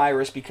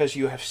coronavirus because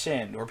you have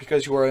sinned or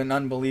because you are an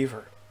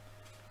unbeliever.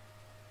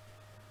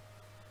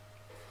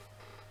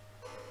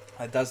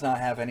 That does not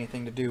have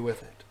anything to do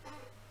with it.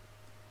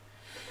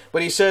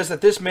 But he says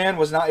that this man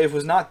it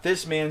was not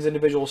this man's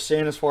individual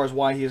sin as far as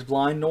why he is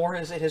blind, nor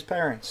is it his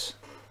parents,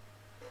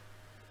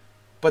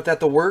 but that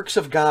the works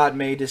of God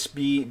may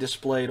be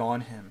displayed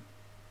on him.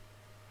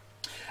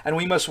 And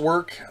we must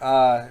work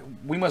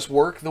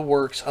the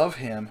works of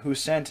him who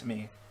sent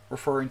me,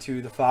 referring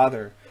to the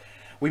Father.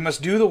 We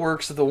must do the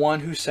works of the one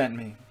who sent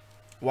me,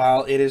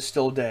 while it is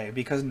still day,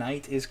 because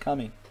night is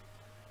coming,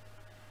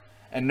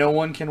 and no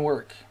one can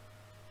work.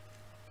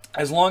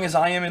 As long as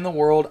I am in the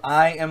world,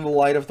 I am the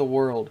light of the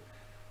world.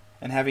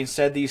 And having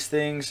said these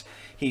things,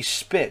 he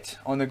spit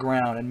on the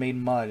ground and made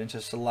mud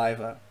into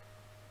saliva.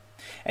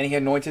 And he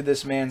anointed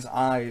this man's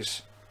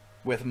eyes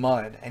with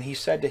mud. And he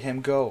said to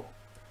him, go,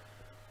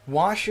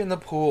 wash in the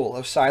pool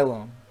of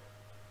Siloam,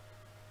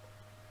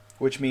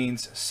 which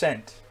means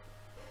sent.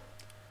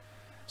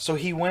 So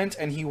he went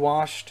and he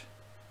washed,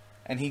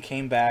 and he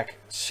came back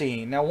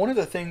seeing. Now, one of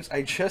the things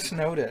I just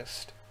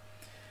noticed,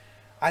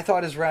 I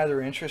thought is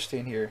rather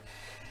interesting here.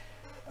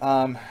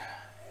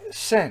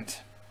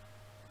 Sent,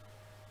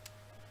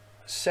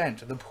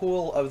 the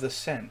pool of the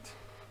sent,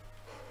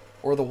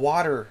 or the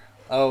water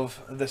of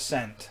the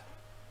sent.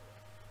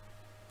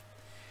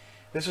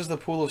 This is the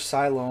pool of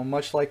Siloam,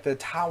 much like the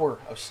Tower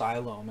of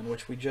Siloam, in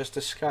which we just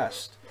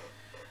discussed.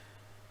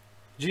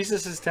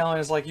 Jesus is telling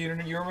us, like, you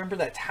remember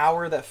that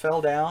tower that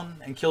fell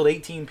down and killed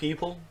 18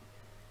 people?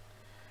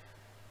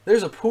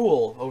 There's a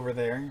pool over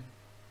there.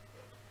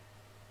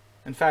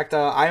 In fact,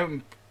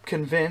 I'm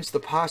convinced the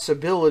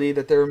possibility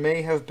that there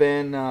may have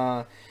been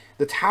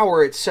the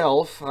tower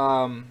itself.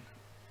 I'm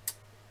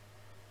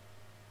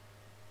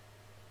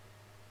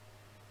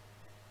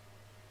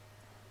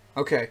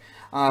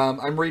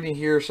reading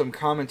here some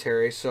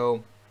commentary.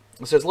 So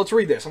it says, let's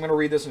read this. I'm going to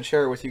read this and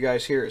share it with you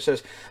guys here. It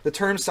says, the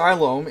term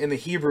Siloam in the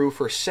Hebrew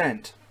for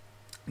sent.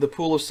 The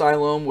pool of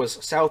Siloam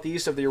was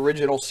southeast of the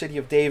original city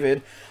of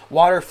David.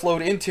 Water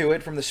flowed into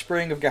it from the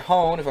spring of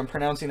Gihon, if I'm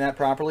pronouncing that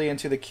properly,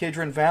 into the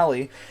Kidron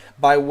Valley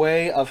by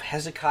way of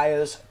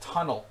Hezekiah's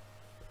tunnel.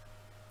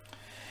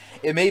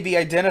 It may be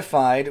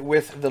identified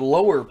with the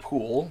lower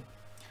pool,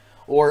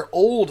 or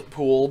old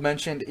pool,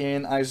 mentioned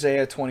in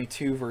Isaiah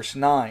 22, verse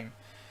 9,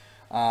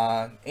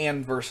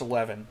 and verse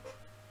 11.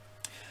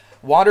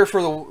 Water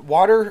for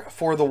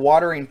the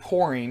watering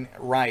pouring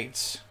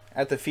rites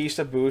at the Feast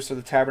of Booths, or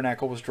the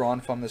tabernacle, was drawn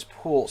from this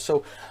pool.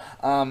 So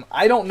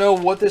I don't know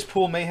what this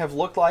pool may have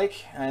looked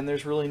like, and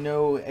there's really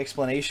no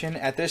explanation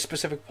at this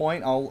specific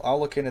point. I'll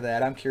look into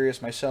that. I'm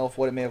curious myself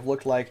what it may have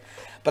looked like,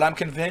 but I'm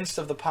convinced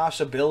of the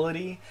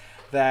possibility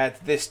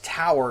that this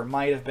tower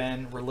might have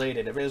been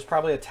related. It was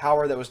probably a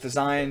tower that was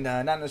designed,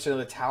 not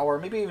necessarily a tower,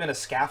 maybe even a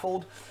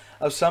scaffold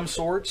of some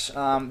sorts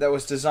that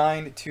was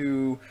designed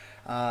to,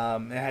 it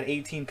had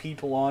 18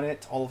 people on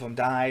it, all of them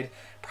died,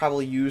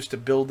 probably used to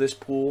build this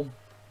pool.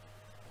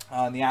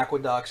 The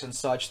aqueducts and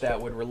such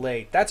that would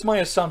relate. That's my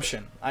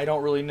assumption. I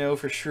don't really know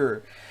for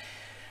sure.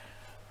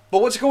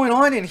 But what's going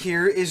on in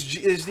here is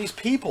these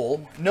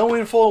people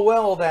knowing full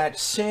well that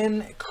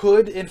sin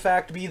could in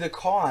fact be the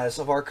cause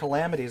of our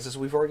calamities, as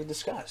we've already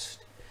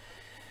discussed.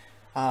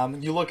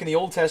 You look in the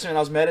Old Testament.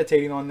 I was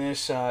meditating on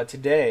this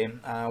today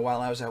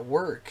while I was at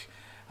work.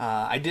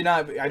 I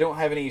don't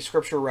have any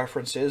scripture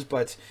references,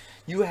 but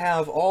you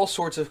have all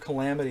sorts of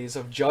calamities,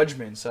 of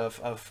judgments,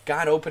 of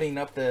God opening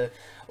up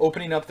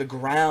the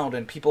ground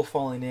and people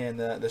falling in.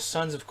 The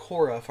sons of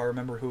Korah, if I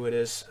remember who it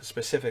is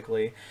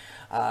specifically.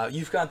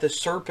 You've got the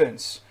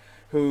serpents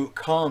who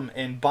come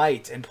and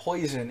bite and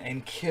poison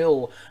and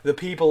kill the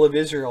people of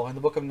Israel in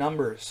the book of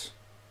Numbers,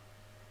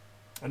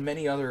 and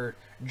many other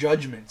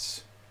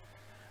judgments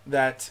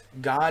that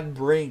God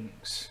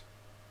brings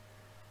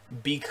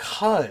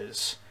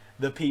because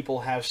the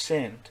people have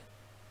sinned.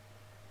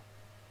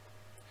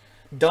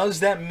 Does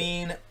that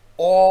mean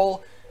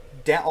all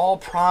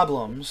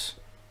problems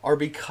are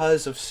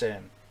because of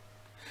sin?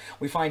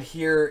 We find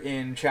here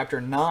in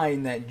chapter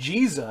 9 that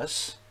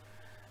Jesus,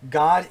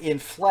 God in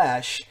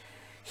flesh,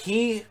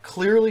 he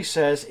clearly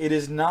says it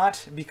is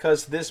not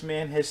because this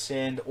man has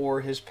sinned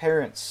or his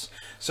parents.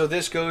 So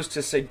this goes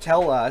to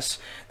tell us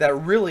that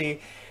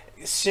really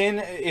sin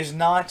is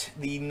not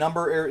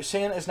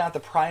sin is not the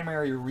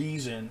primary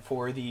reason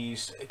for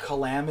these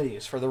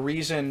calamities. For the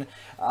reason,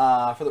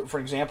 for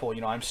example,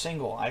 I'm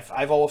single.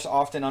 I've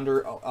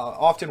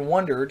often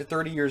wondered,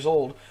 30 years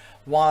old,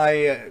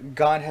 why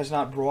God has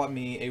not brought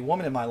me a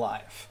woman in my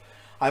life.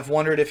 I've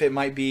wondered if it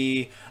might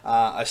be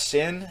a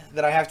sin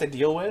that I have to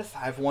deal with.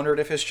 I've wondered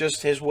if it's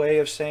just his way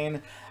of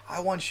saying,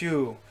 I want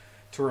you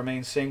to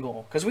remain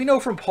single. Because we know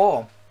from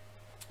Paul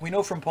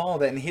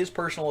that in his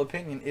personal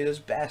opinion, it is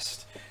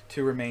best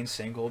to remain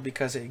single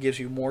because it gives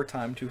you more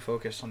time to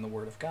focus on the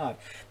Word of God.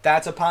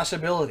 That's a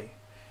possibility.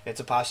 It's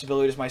a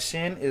possibility that is my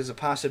sin. It is a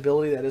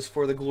possibility that is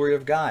for the glory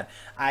of God.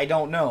 I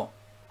don't know.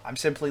 I'm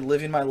simply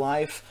living my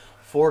life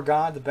for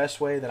God the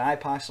best way that I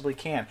possibly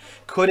can.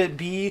 Could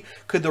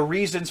the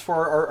reasons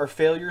for our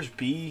failures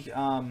be,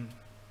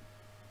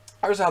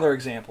 there's other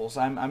examples.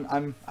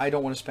 I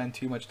don't want to spend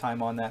too much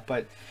time on that,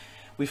 but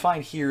we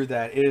find here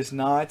that it is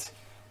not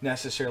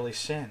necessarily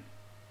sin.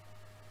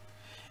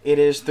 It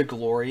is the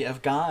glory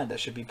of God that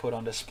should be put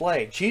on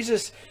display.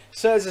 Jesus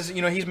says,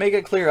 he's making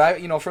it clear,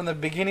 from the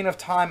beginning of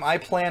time, I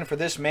planned for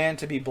this man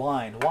to be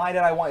blind. Why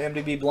did I want him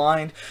to be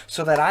blind?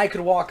 So that I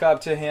could walk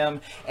up to him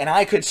and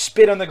I could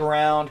spit on the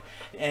ground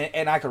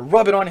and I could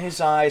rub it on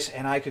his eyes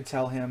and I could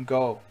tell him,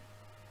 go,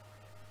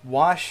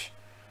 wash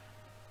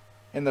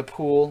in the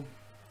pool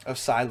of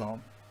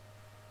Siloam,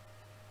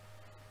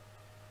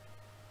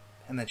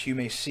 and that you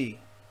may see.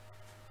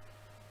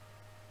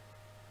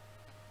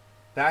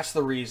 That's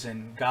the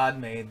reason God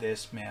made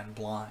this man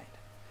blind.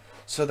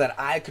 So that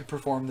I could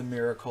perform the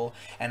miracle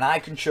and I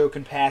can show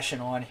compassion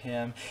on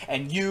him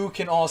and you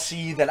can all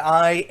see that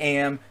I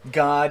am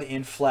God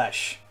in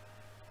flesh.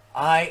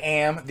 I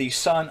am the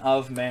Son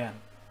of Man.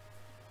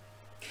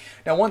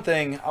 Now, one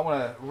thing, I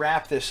want to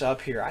wrap this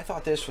up here. I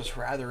thought this was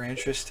rather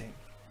interesting.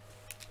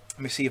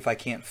 Let me see if I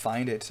can't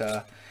find it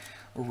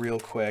real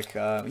quick.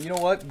 You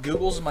know what?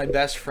 Google's my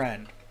best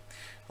friend.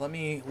 Let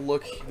me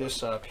look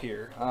this up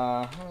here.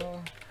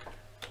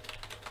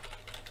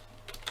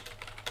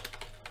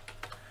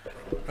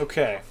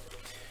 Okay,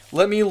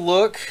 let me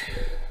look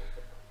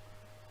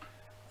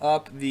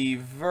up the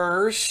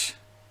verse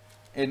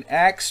in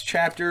Acts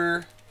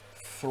chapter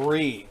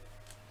 3.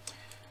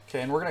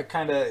 Okay, and we're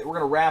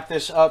gonna wrap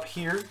this up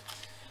here.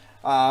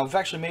 We've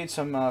actually made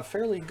some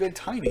fairly good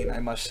timing, I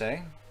must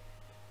say.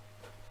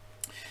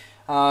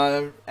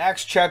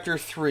 Acts chapter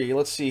 3.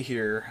 Let's see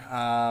here,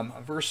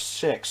 verse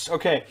 6.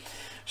 Okay.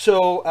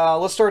 So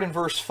let's start in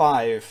verse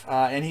 5.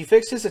 And he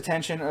fixed his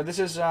attention. This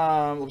is,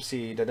 let's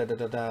see.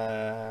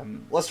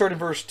 Let's start in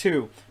verse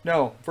 2.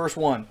 No, verse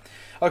 1.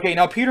 Okay,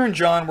 now Peter and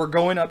John were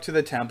going up to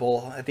the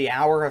temple at the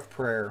hour of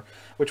prayer,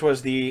 which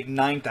was the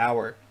 9th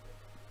hour.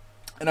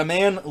 And a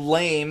man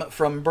lame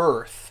from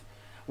birth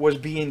was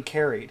being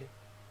carried,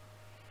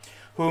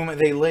 whom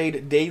they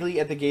laid daily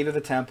at the gate of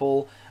the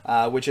temple,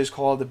 which is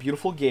called the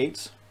Beautiful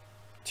Gates,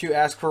 to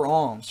ask for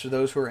alms for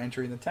those who are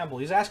entering the temple.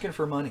 He's asking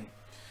for money.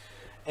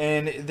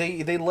 And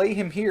they lay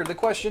him here. The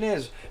question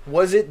is,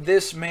 was it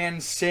this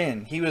man's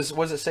sin?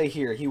 What does it say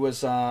here? He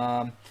was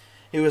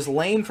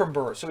lame from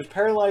birth. So he's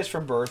paralyzed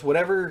from birth.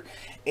 Whatever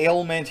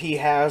ailment he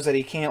has that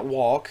he can't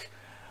walk,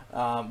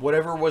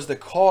 whatever was the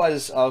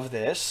cause of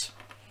this,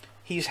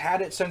 he's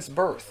had it since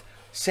birth.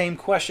 Same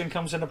question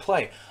comes into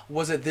play.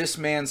 Was it this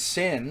man's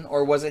sin,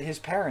 or was it his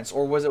parents,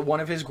 or was it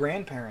one of his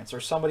grandparents, or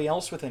somebody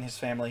else within his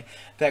family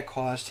that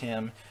caused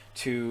him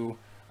to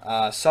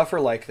suffer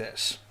like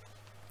this?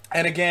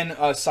 And again,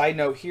 a side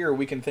note here,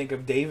 we can think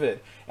of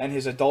David and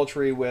his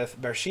adultery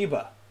with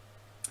Bathsheba.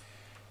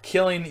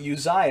 Killing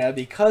Uzziah,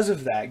 because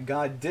of that,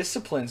 God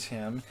disciplines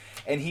him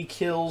and he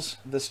kills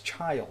this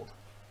child.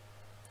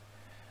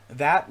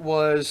 That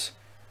was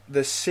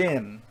the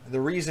sin.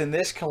 The reason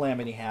this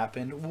calamity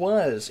happened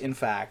was, in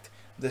fact,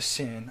 the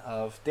sin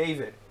of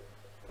David.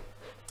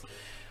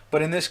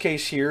 But in this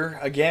case here,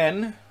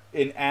 again,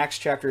 in Acts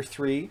chapter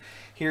 3,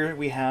 here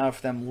we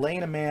have them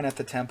laying a man at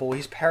the temple.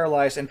 He's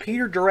paralyzed, and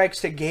Peter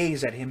directs to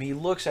gaze at him. He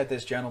looks at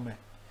this gentleman.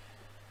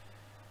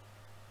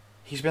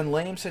 He's been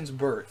lame since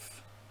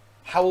birth.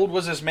 How old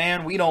was this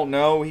man? We don't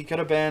know. He could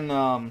have been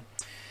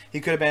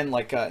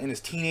like in his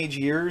teenage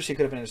years. He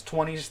could have been in his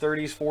 20s,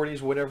 30s,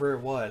 40s, whatever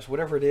it was.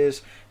 Whatever it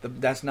is,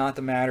 that's not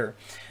the matter.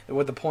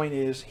 What the point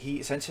is,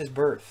 since his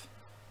birth,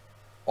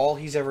 all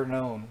he's ever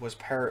known was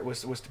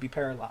to be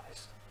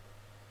paralyzed.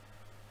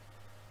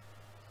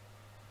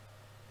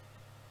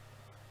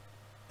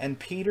 And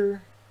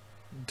Peter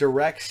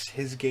directs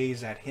his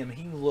gaze at him.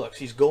 He looks.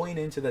 He's going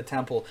into the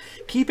temple.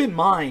 Keep in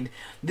mind,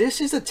 this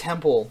is a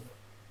temple.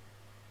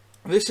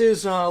 This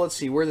is, let's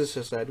see, where this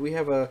is at. We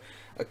have a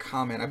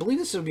comment. I believe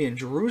this would be in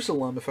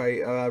Jerusalem, if I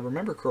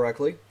remember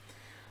correctly.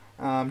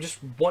 Just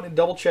want to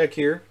double check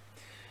here.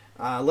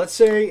 Let's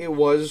say it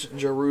was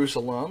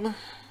Jerusalem.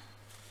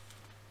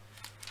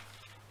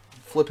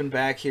 Flipping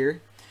back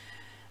here.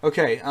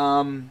 Okay,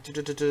 I'm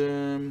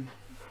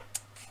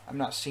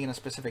not seeing a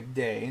specific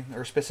day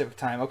or a specific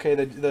time. Okay,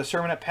 the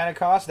sermon at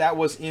Pentecost, that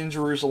was in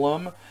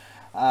Jerusalem.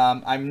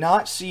 I'm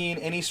not seeing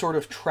any sort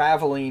of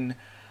traveling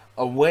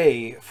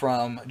away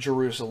from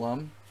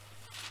Jerusalem.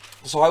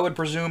 So I would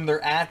presume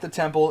they're at the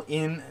temple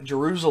in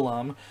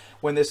Jerusalem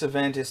when this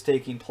event is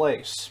taking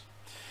place.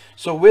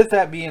 So with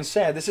that being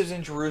said, this is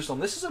in Jerusalem.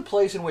 This is a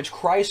place in which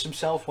Christ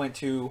himself went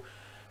to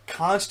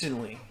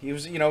constantly. He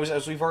was,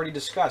 as we've already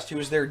discussed, he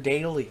was there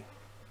daily.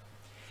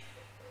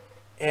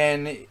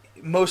 And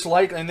most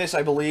likely, and this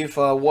I believe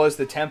was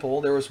the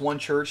temple. There was one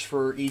church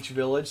for each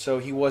village, so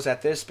he was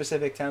at this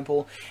specific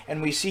temple.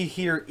 And we see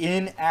here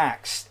in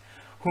Acts,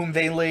 whom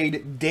they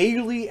laid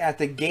daily at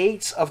the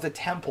gates of the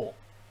temple.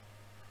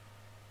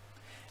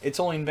 It's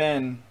only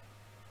been,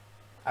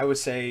 I would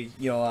say,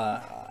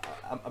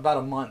 about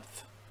a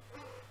month,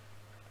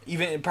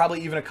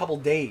 probably even a couple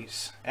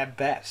days at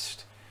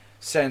best,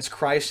 since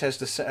Christ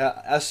has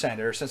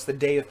ascended, or since the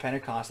day of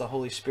Pentecost, the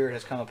Holy Spirit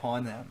has come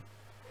upon them.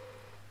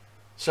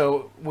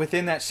 So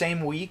within that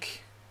same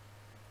week,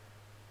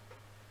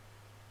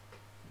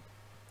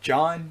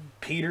 John,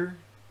 Peter,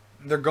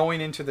 they're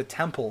going into the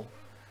temple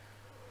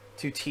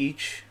to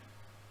teach,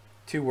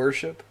 to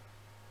worship,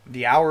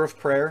 the hour of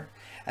prayer,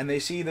 and they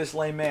see this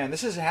lame man.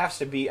 This has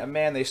to be a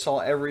man they saw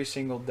every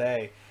single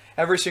day.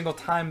 Every single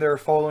time they were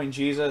following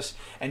Jesus,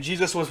 and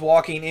Jesus was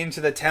walking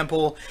into the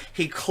temple,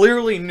 he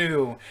clearly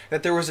knew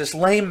that there was this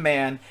lame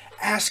man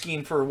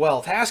asking for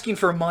wealth, asking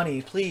for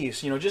money.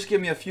 Please, just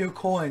give me a few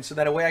coins so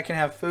that way I can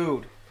have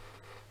food.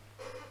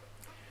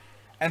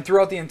 And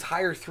throughout the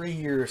entire 3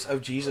 years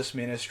of Jesus'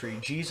 ministry,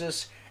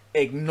 Jesus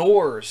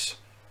ignores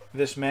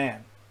this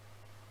man.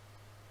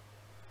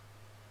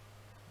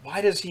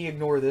 Why does he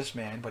ignore this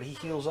man, but he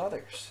heals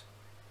others?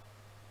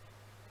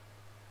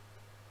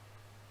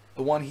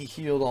 The one he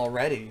healed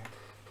already,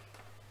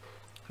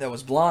 that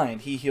was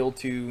blind, he healed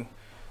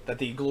that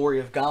the glory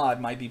of God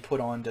might be put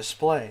on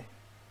display.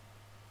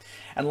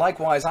 And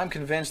likewise, I'm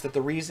convinced that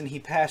the reason he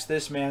passed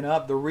this man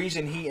up, the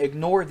reason he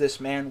ignored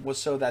this man, was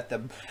so that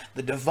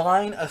the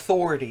divine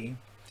authority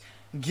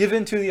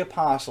given to the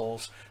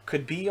apostles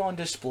could be on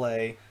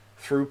display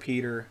through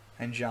Peter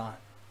and John.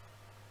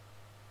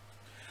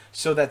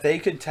 So that they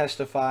could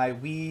testify,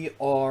 we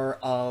are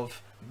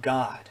of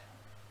God.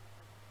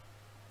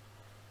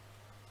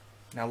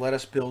 Now let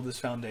us build this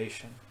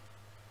foundation.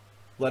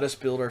 Let us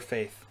build our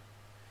faith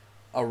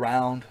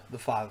around the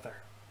Father.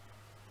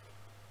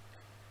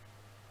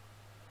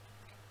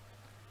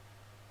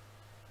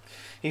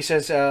 He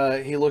says,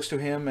 he looks to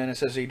him, and it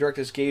says he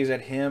directed his gaze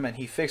at him, and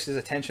he fixed his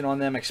attention on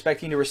them,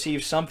 expecting to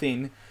receive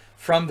something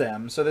from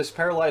them. So this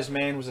paralyzed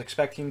man was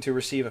expecting to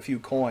receive a few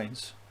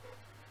coins.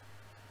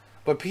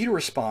 But Peter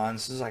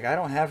responds, he's like, I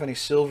don't have any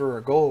silver or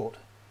gold.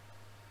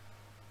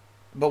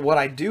 But what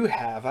I do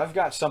have, I've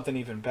got something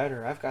even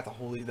better. I've got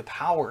the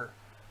power.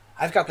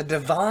 I've got the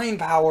divine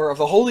power of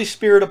the Holy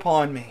Spirit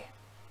upon me.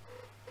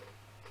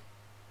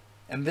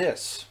 And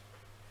these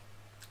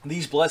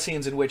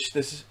blessings in which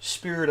this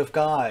Spirit of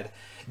God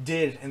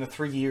did in the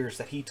 3 years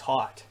that he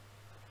taught,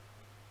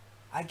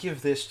 I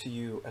give this to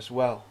you as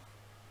well.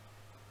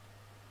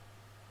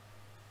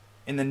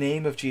 In the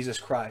name of Jesus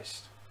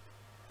Christ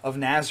of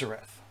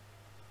Nazareth,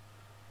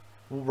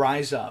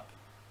 rise up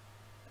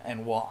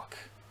and walk.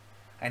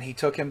 And he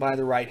took him by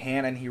the right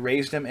hand, and he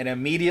raised him, and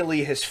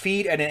immediately his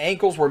feet and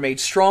ankles were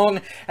made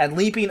strong, and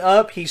leaping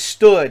up he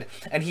stood,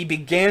 and he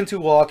began to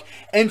walk,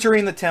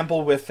 entering the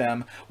temple with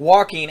them,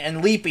 walking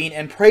and leaping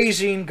and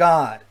praising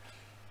God.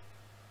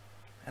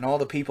 And all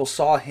the people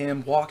saw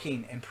him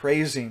walking and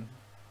praising.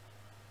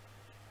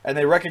 And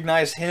they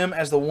recognized him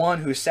as the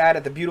one who sat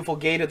at the beautiful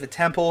gate of the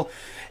temple,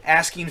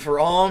 asking for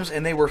alms,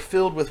 and they were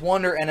filled with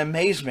wonder and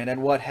amazement at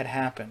what had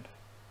happened.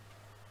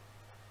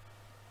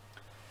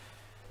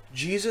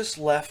 Jesus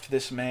left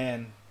this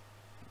man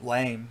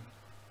lame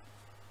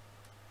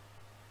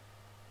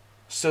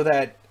so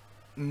that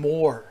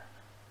more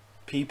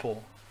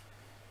people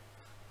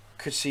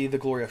could see the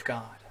glory of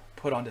God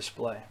put on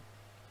display.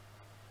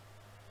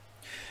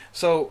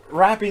 So,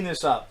 wrapping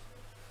this up,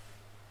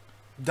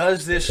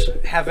 does this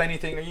have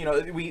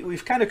anything,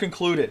 we've kind of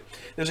concluded.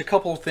 There's a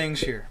couple of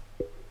things here.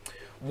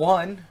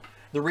 One,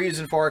 the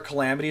reason for our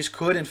calamities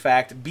could in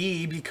fact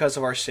be because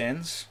of our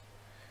sins.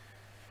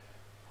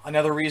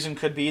 Another reason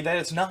could be that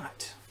it's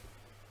not.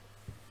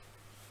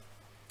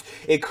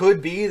 It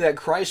could be that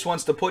Christ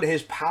wants to put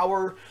his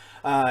power,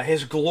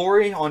 his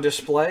glory on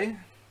display,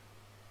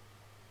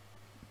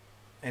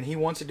 and he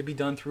wants it to be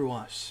done through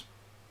us.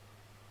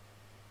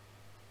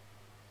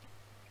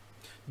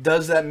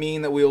 Does that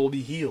mean that we will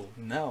be healed?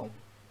 No.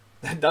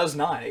 That does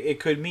not. It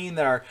could mean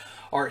that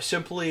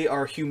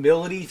our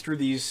humility through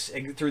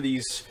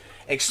these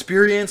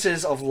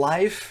experiences of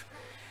life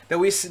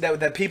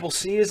that people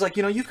see is like,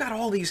 you've got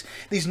all these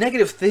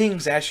negative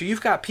things at you.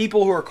 You've got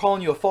people who are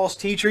calling you a false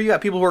teacher. You got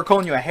people who are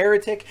calling you a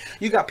heretic.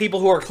 You got people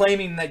who are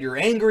claiming that you're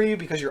angry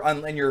because you're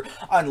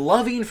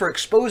unloving for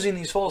exposing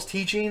these false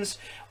teachings.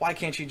 Why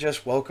can't you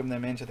just welcome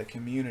them into the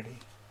community?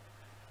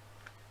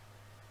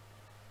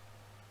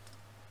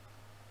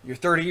 You're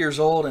 30 years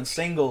old and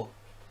single.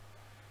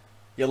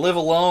 You live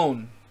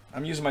alone.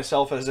 I'm using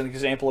myself as an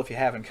example if you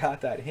haven't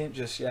got that hint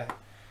just yet.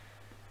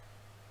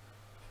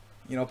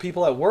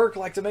 People at work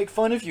like to make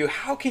fun of you.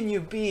 How can you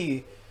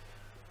be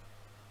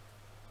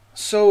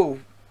so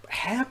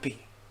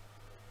happy?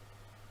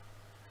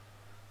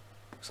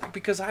 It's like,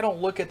 because I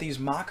don't look at these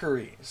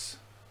mockeries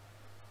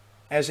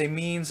as a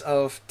means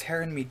of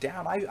tearing me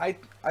down.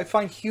 I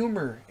find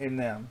humor in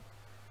them.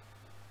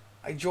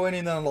 I join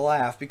in on the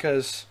laugh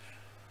because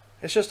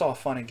it's just all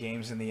fun and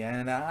games in the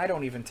end, and I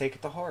don't even take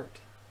it to heart.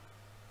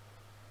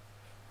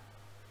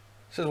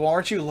 Says, well,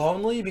 aren't you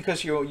lonely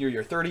because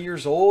you're 30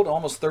 years old,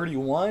 almost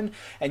 31,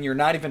 and you're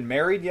not even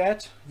married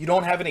yet? You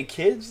don't have any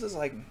kids? It's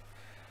like,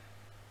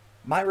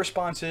 my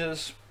response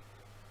is,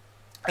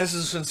 this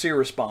is a sincere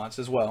response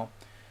as well.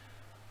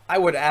 I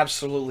would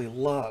absolutely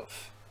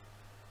love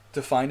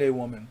to find a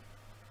woman,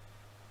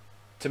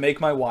 to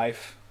make my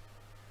wife,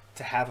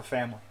 to have a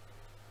family.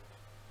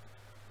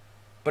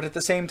 But at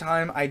the same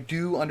time, I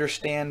do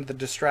understand the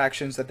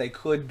distractions that they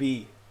could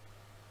be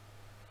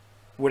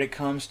when it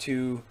comes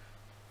to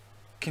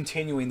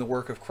continuing the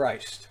work of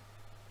Christ.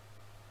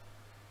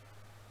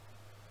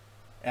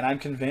 And I'm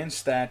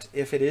convinced that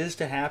if it is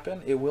to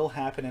happen, it will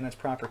happen in its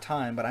proper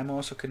time. But I'm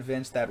also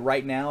convinced that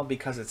right now,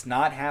 because it's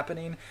not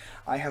happening,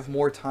 I have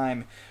more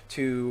time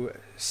to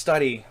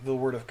study the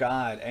Word of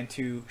God and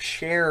to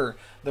share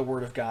the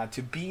Word of God,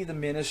 to be the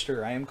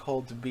minister I am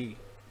called to be.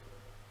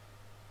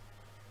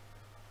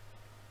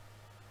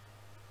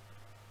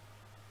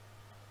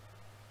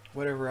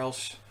 Whatever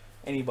else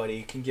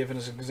anybody can give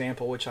as an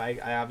example, which I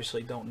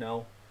obviously don't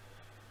know.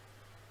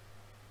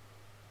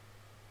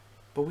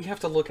 But we have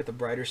to look at the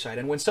brighter side.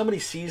 And when somebody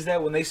sees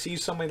that, when they see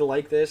somebody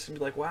like this, and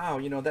be like, wow,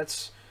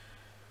 that's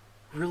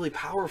really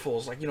powerful.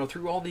 It's like,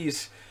 through all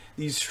these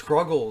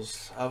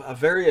struggles of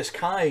various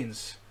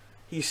kinds,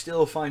 he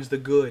still finds the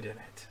good in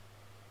it.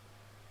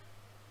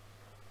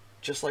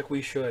 Just like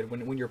we should.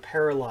 When you're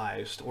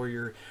paralyzed, or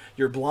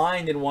you're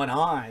blind in one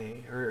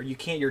eye, or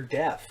you're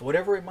deaf,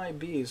 whatever it might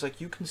be, it's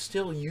like you can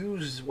still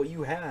use what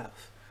you have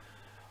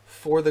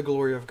for the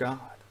glory of God.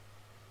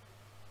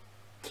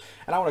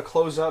 And I want to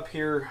close up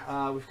here.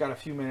 We've got a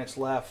few minutes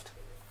left.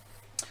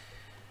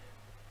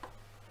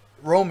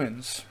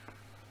 Romans.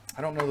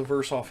 I don't know the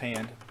verse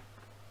offhand.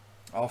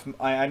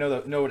 I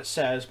know what it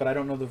says, but I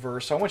don't know the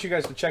verse. So I want you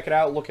guys to check it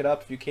out, look it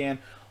up if you can.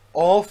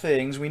 All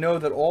things, we know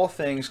that all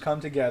things come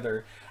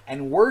together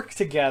and work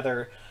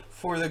together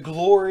for the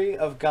glory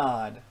of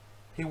God.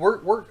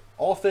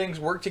 All things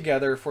work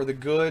together for the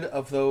good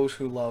of those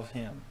who love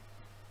Him.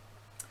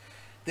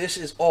 This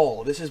is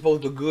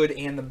both the good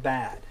and the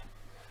bad.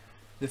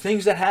 The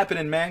things that happen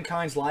in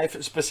mankind's life,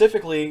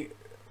 specifically,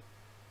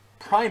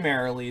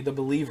 primarily the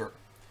believer.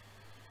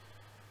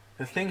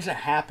 The things that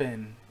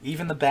happen,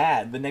 even the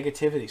bad, the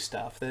negativity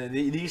stuff,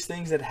 these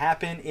things that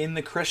happen in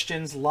the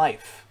Christian's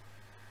life,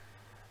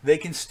 they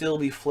can still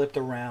be flipped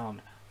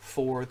around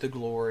for the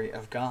glory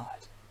of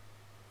God.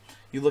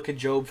 You look at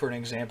Job for an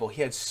example.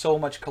 He had so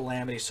much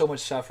calamity, so much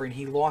suffering.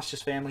 He lost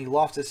his family, he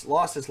lost his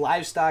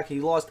livestock,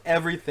 he lost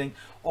everything.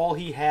 All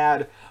he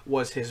had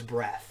was his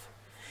breath.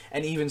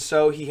 And even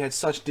so, he had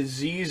such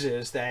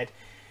diseases that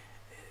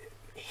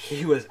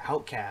he was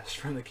outcast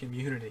from the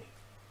community,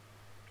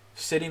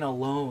 sitting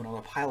alone on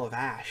a pile of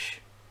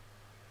ash.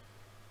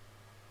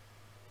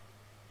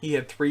 He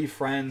had 3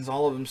 friends.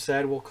 All of them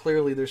said, well,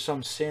 clearly there's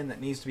some sin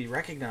that needs to be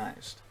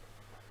recognized.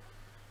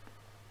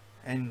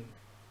 And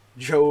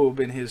Job,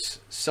 in his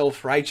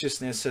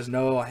self-righteousness, says,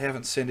 no, I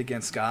haven't sinned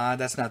against God.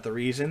 That's not the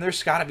reason.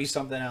 There's got to be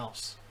something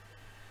else.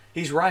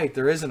 He's right.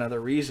 There is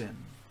another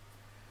reason.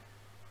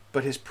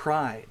 But his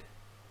pride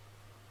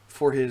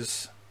for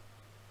his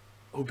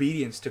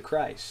obedience to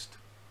Christ,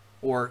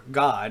 or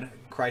God,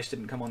 Christ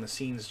didn't come on the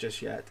scenes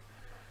just yet.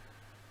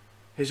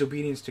 His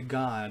obedience to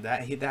God,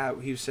 that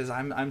he says,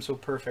 I'm so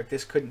perfect,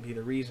 this couldn't be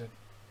the reason.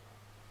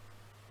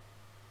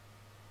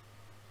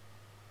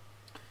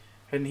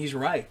 And he's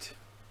right.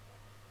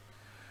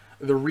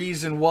 The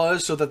reason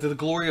was so that the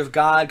glory of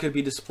God could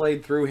be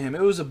displayed through him.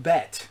 It was a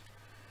bet.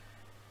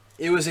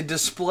 It was a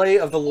display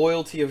of the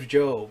loyalty of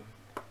Job.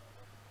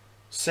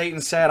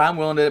 Satan said, I'm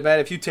willing to bet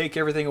if you take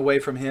everything away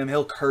from him,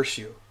 he'll curse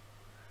you.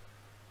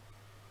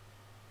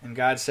 And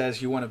God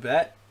says, you want to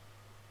bet?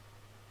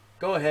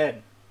 Go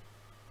ahead.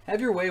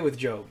 Have your way with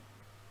Job.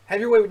 Have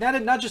your way with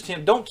not just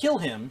him. Don't kill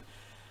him.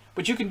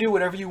 But you can do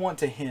whatever you want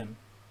to him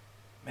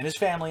and his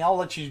family. I'll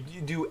let you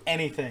do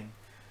anything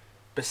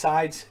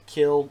besides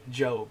kill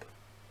Job.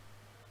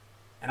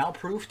 And I'll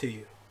prove to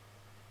you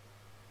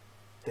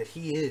that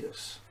he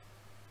is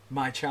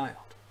my child.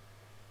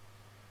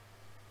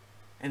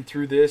 And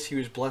through this, he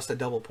was blessed a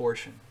double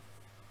portion.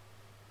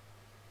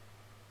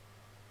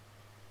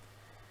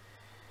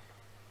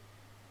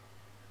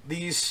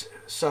 These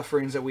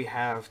sufferings that we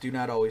have do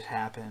not always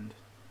happen.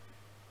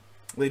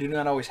 They do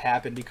not always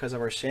happen because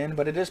of our sin,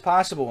 but it is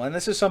possible. And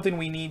this is something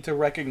we need to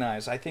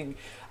recognize. I think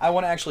I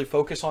want to actually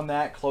focus on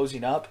that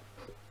closing up.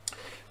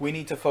 We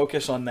need to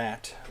focus on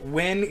that.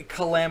 When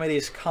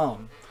calamities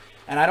come,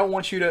 and I don't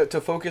want you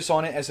to focus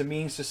on it as a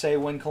means to say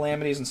when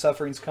calamities and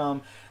sufferings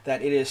come,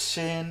 that it is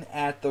sin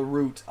at the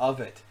root of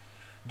it.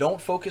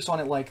 Don't focus on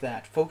it like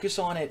that. Focus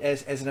on it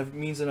as a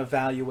means of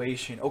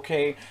evaluation.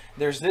 Okay,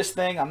 there's this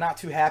thing I'm not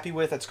too happy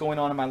with that's going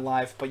on in my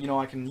life, but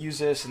I can use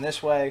this in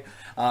this way.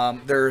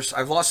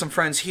 I've lost some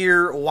friends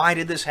here. Why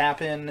did this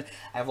happen?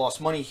 I've lost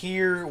money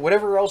here.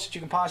 Whatever else that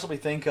you can possibly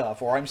think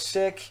of. Or I'm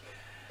sick.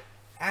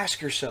 Ask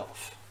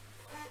yourself.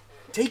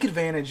 Take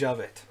advantage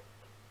of it.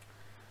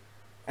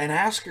 And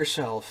ask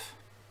yourself,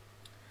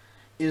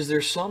 is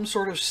there some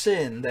sort of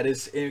sin that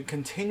is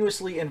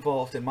continuously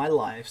involved in my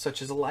life,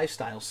 such as a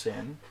lifestyle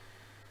sin,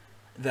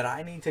 that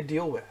I need to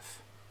deal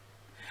with,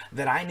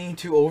 that I need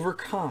to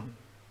overcome,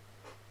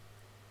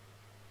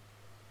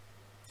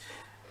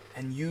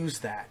 and use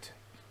that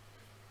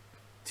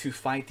to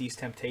fight these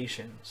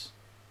temptations?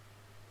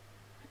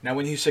 Now,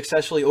 when you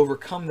successfully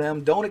overcome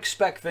them, don't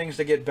expect things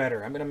to get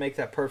better. I'm going to make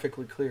that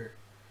perfectly clear.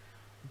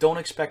 Don't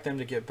expect them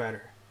to get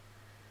better,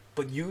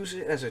 but use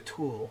it as a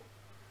tool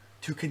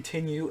to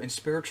continue in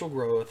spiritual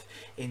growth,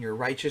 in your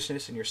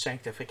righteousness and your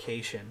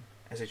sanctification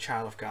as a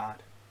child of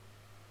God.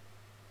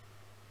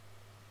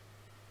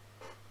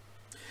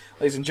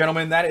 Ladies and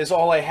gentlemen, that is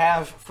all I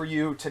have for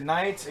you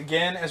tonight.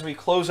 Again, as we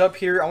close up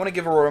here, I want to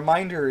give a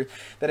reminder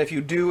that if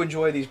you do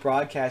enjoy these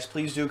broadcasts,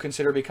 please do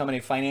consider becoming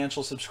a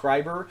financial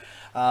subscriber.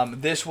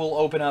 This will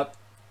open up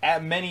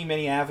at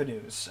many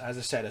avenues. As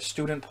I said, a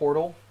student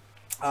portal,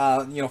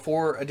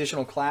 for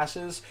additional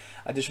classes,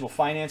 additional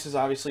finances,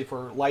 obviously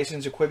for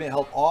licensed equipment,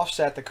 help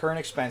offset the current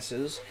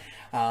expenses,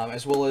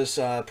 as well as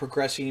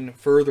progressing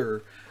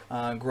further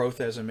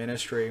growth as a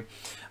ministry.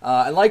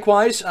 And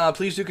likewise,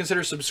 please do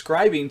consider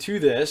subscribing to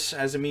this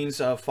as a means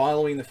of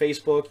following the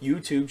Facebook,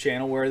 YouTube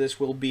channel where this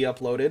will be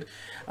uploaded,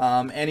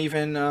 and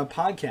even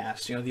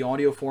podcasts, the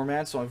audio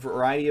formats on a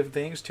variety of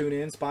things. Tune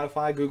in,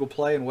 Spotify, Google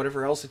Play, and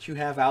whatever else that you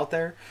have out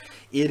there.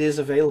 It is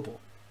available.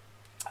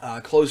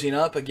 Closing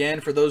up,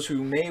 again, for those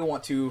who may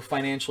want to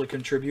financially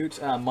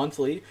contribute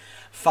monthly,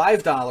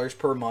 $5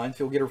 per month,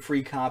 you'll get a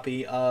free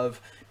copy of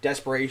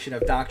Desperation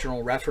of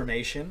Doctrinal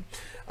Reformation.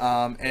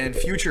 And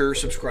future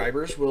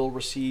subscribers will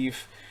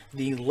receive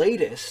the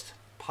latest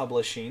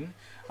publishing.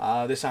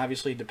 This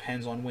obviously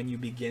depends on when you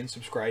begin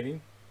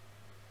subscribing.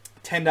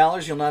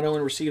 $10, you'll not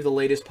only receive the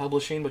latest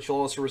publishing, but you'll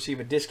also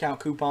receive a discount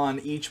coupon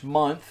each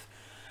month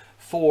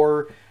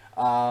for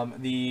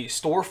the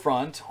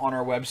storefront on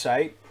our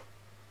website.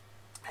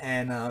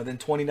 And then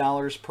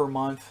 $20 per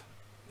month,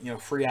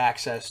 free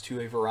access to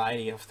a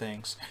variety of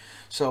things.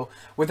 So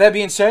with that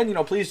being said,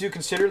 please do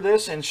consider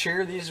this and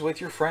share these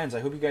with your friends. I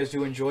hope you guys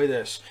do enjoy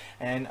this.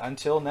 And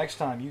until next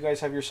time, you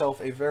guys have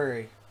yourself a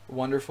very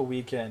wonderful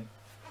weekend.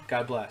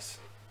 God bless.